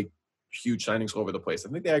need to make huge signings all over the place.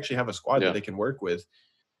 I think they actually have a squad that they can work with.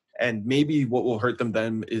 And maybe what will hurt them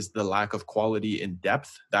then is the lack of quality in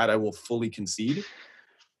depth. That I will fully concede.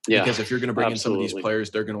 Yeah, because if you're going to bring in some of these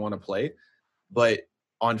players, they're going to want to play. But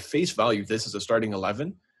on face value, this is a starting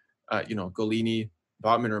 11. Golini,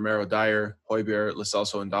 Botman, Romero, Dyer, Hotspur, Lo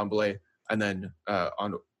Celso, and Ndombele. And then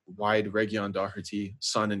on wide, Reguilon, Doherty,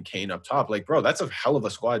 Son, and Kane up top. Like, bro, that's a hell of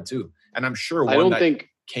a squad too. And I'm sure I don't think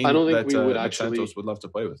we would Santos would love to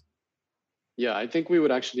play with. Yeah, I think we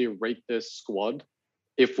would actually rate this squad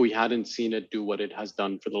if we hadn't seen it do what it has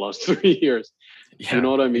done for the last 3 years. Yeah, you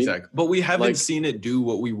know what I mean? Exactly. But we haven't seen it do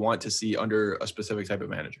what we want to see under a specific type of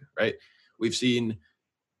manager, right? We've seen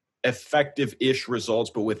effective-ish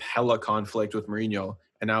results, but with hella conflict with Mourinho.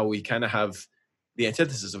 And now we kind of have the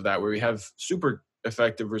antithesis of that, where we have super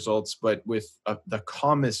effective results, but with the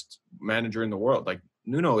calmest manager in the world. Like,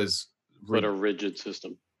 Nuno is... But a rigid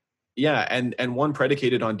system. Yeah, and one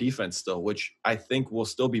predicated on defense still, which I think will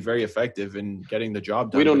still be very effective in getting the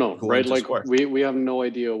job done. We don't know, right? Like, we have no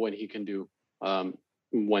idea what he can do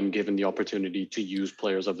when given the opportunity to use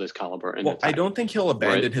players of this caliber. Well, I don't think he'll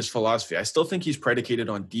abandon his philosophy. I still think he's predicated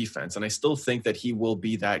on defense, and I still think that he will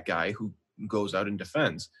be that guy who goes out and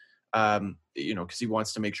defends. Because he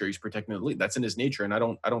wants to make sure he's protecting the lead. That's in his nature, and I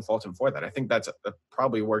don't fault him for that. I think that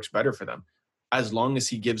probably works better for them, as long as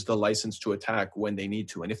he gives the license to attack when they need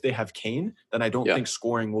to. And if they have Kane, then I don't think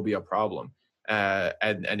scoring will be a problem.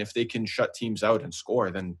 And if they can shut teams out and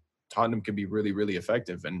score, then Tottenham can be really, really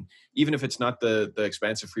effective. And even if it's not the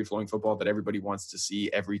expansive, free-flowing football that everybody wants to see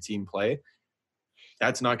every team play,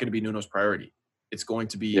 that's not going to be Nuno's priority. It's going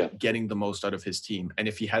to be getting the most out of his team. And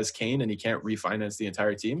if he has Kane and he can't refinance the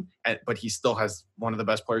entire team, but he still has one of the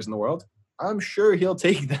best players in the world, I'm sure he'll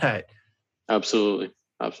take that. Absolutely.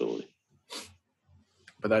 But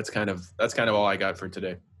that's kind of all I got for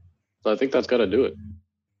today. So I think that's got to do it.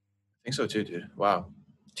 I think so too, dude. Wow.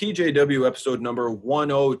 TJW episode number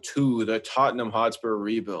 102, the Tottenham Hotspur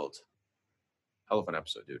rebuild. Hell of an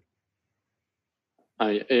episode, dude.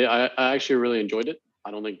 I actually really enjoyed it. I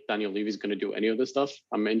don't think Daniel Levy is going to do any of this stuff.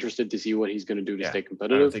 I'm interested to see what he's going to do to stay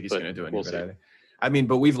competitive. I don't think he's going to do any of it either. I mean,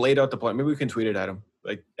 but we've laid out the plan. Maybe we can tweet it at him.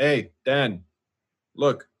 Like, hey, Dan,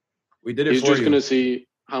 look, we did it for you. He's just going to see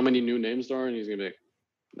how many new names there are, and he's going to be like,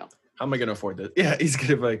 no. How am I going to afford this? Yeah, he's going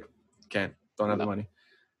to be like, can't. Don't have the money.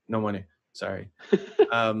 No money. Sorry.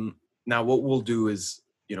 Now, what we'll do is,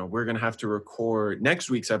 we're going to have to record. Next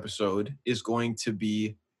week's episode is going to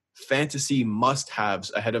be fantasy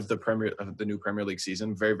must-haves ahead of the new Premier League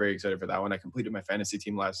season. Very, very excited for that one. I completed my fantasy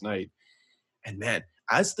team last night. And man,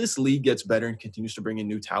 as this league gets better and continues to bring in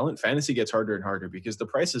new talent, fantasy gets harder and harder because the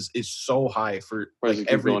price is so high for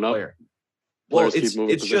every player. Well,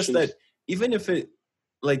 it's just that even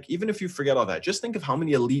if you forget all that, just think of how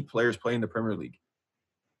many elite players play in the Premier League.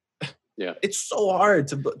 Yeah, it's so hard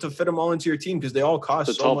to fit them all into your team because they all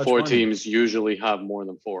cost so much money. The top 4 teams usually have more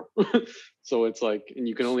than 4, so it's like, and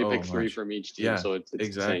you can only pick 3 from each team. Yeah, so it's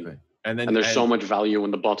exactly. Insane. And there's so much value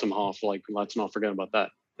in the bottom half. Like, let's not forget about that.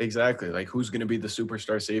 Exactly. Like, who's going to be the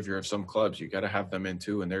superstar savior of some clubs? You got to have them in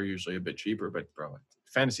too, and they're usually a bit cheaper. But bro,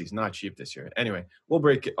 fantasy's not cheap this year. Anyway, we'll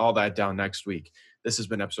break all that down next week. This has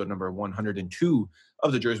been episode number 102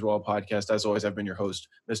 of the Jersey Wall podcast. As always, I've been your host,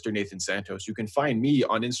 Mr. Nathan Santos. You can find me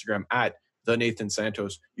on Instagram at the Nathan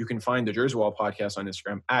Santos. You can find the Jersey Wall podcast on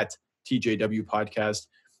Instagram at TJW Podcast,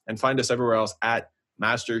 and find us everywhere else at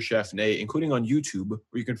Master Chef Nay, including on YouTube, where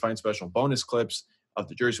you can find special bonus clips of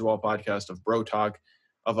the Jersey Wall podcast, of Bro Talk,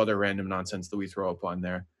 of other random nonsense that we throw up on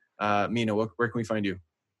there. Mina, where can we find you?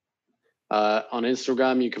 On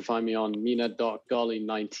Instagram, you can find me on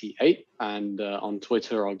mina.golly98, and on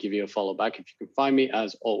Twitter, I'll give you a follow back if you can find me,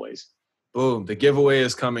 as always. Boom. The giveaway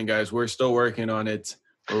is coming, guys. We're still working on it.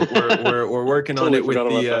 We're working on it with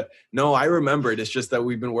the no, I remembered. It's just that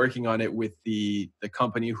we've been working on it with the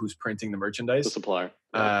company who's printing the merchandise. The supplier.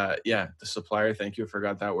 Yeah, the supplier. Thank you. I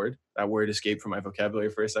forgot that word. That word escaped from my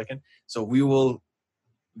vocabulary for a second. So we will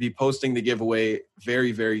be posting the giveaway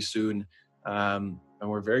very, very soon. And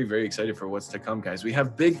we're very, very excited for what's to come, guys. We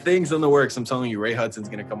have big things in the works. I'm telling you, Ray Hudson's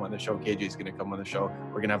going to come on the show. KJ's going to come on the show.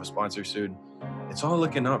 We're going to have a sponsor soon. It's all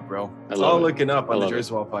looking up, bro. It's all looking up on the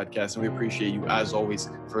Jersey Wall podcast. And we appreciate you, as always,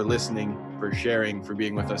 for listening, for sharing, for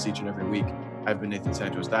being with us each and every week. I've been Nathan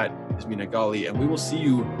Santos. That is Mina Gali. And we will see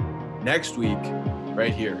you next week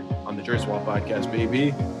right here on the Jersey Wall podcast,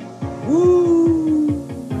 baby. Woo!